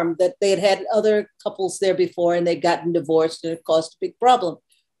the norm, that they had other couples there before and they'd gotten divorced and it caused a big problem.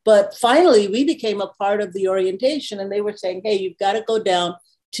 But finally, we became a part of the orientation and they were saying, hey, you've got to go down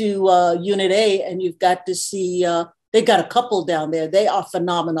to Unit A and you've got to see, they got a couple down there. They are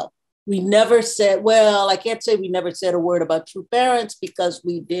phenomenal. We never said, well, I can't say we never said a word about true parents because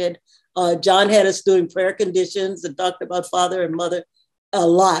we did. John had us doing prayer conditions and talked about father and mother a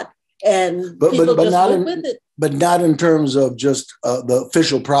lot. And people just went with it. But not in terms of just the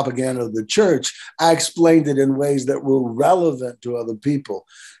official propaganda of the church. I explained it in ways that were relevant to other people.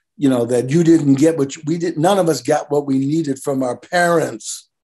 That you didn't get what we did. None of us got what we needed from our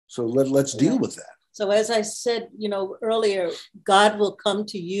parents. So let's deal with that. So as I said, earlier, God will come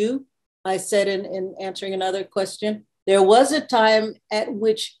to you. I said in answering another question, there was a time at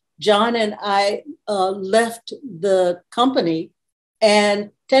which John and I left the company and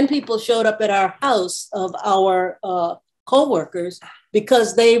 10 people showed up at our house of our co-workers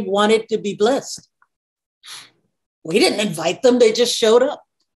because they wanted to be blessed. We didn't invite them. They just showed up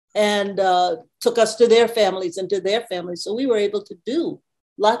and took us to their families and to their families. So we were able to do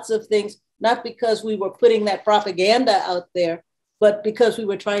lots of things, not because we were putting that propaganda out there, but because we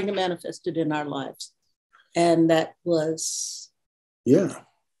were trying to manifest it in our lives. And that was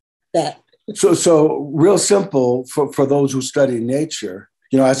that. So real simple for those who study nature.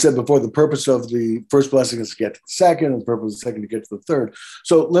 I said before, the purpose of the first blessing is to get to the second, and the purpose of the second to get to the third.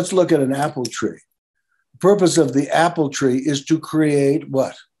 So let's look at an apple tree. The purpose of the apple tree is to create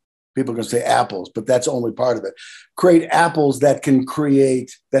what? People are going to say apples, but that's only part of it. Create apples that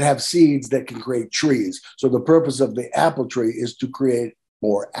have seeds that can create trees. So the purpose of the apple tree is to create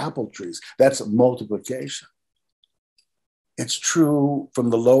more apple trees. That's multiplication. It's true from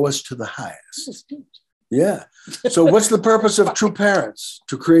the lowest to the highest. Yeah. So what's the purpose of true parents?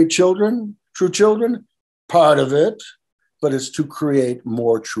 To create children, true children? Part of it, but it's to create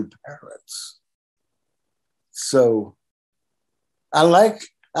more true parents. So I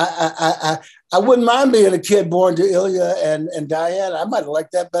wouldn't mind being a kid born to Ilya and Diane. I might have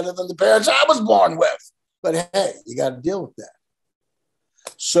liked that better than the parents I was born with. But hey, you got to deal with that.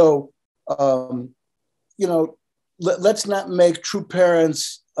 So, let's not make true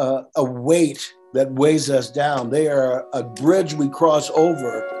parents a weight that weighs us down. They are a bridge we cross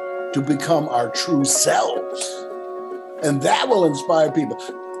over to become our true selves. And that will inspire people.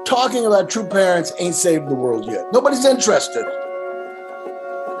 Talking about true parents ain't saved the world yet. Nobody's interested.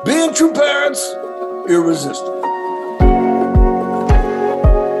 Being true parents, irresistible.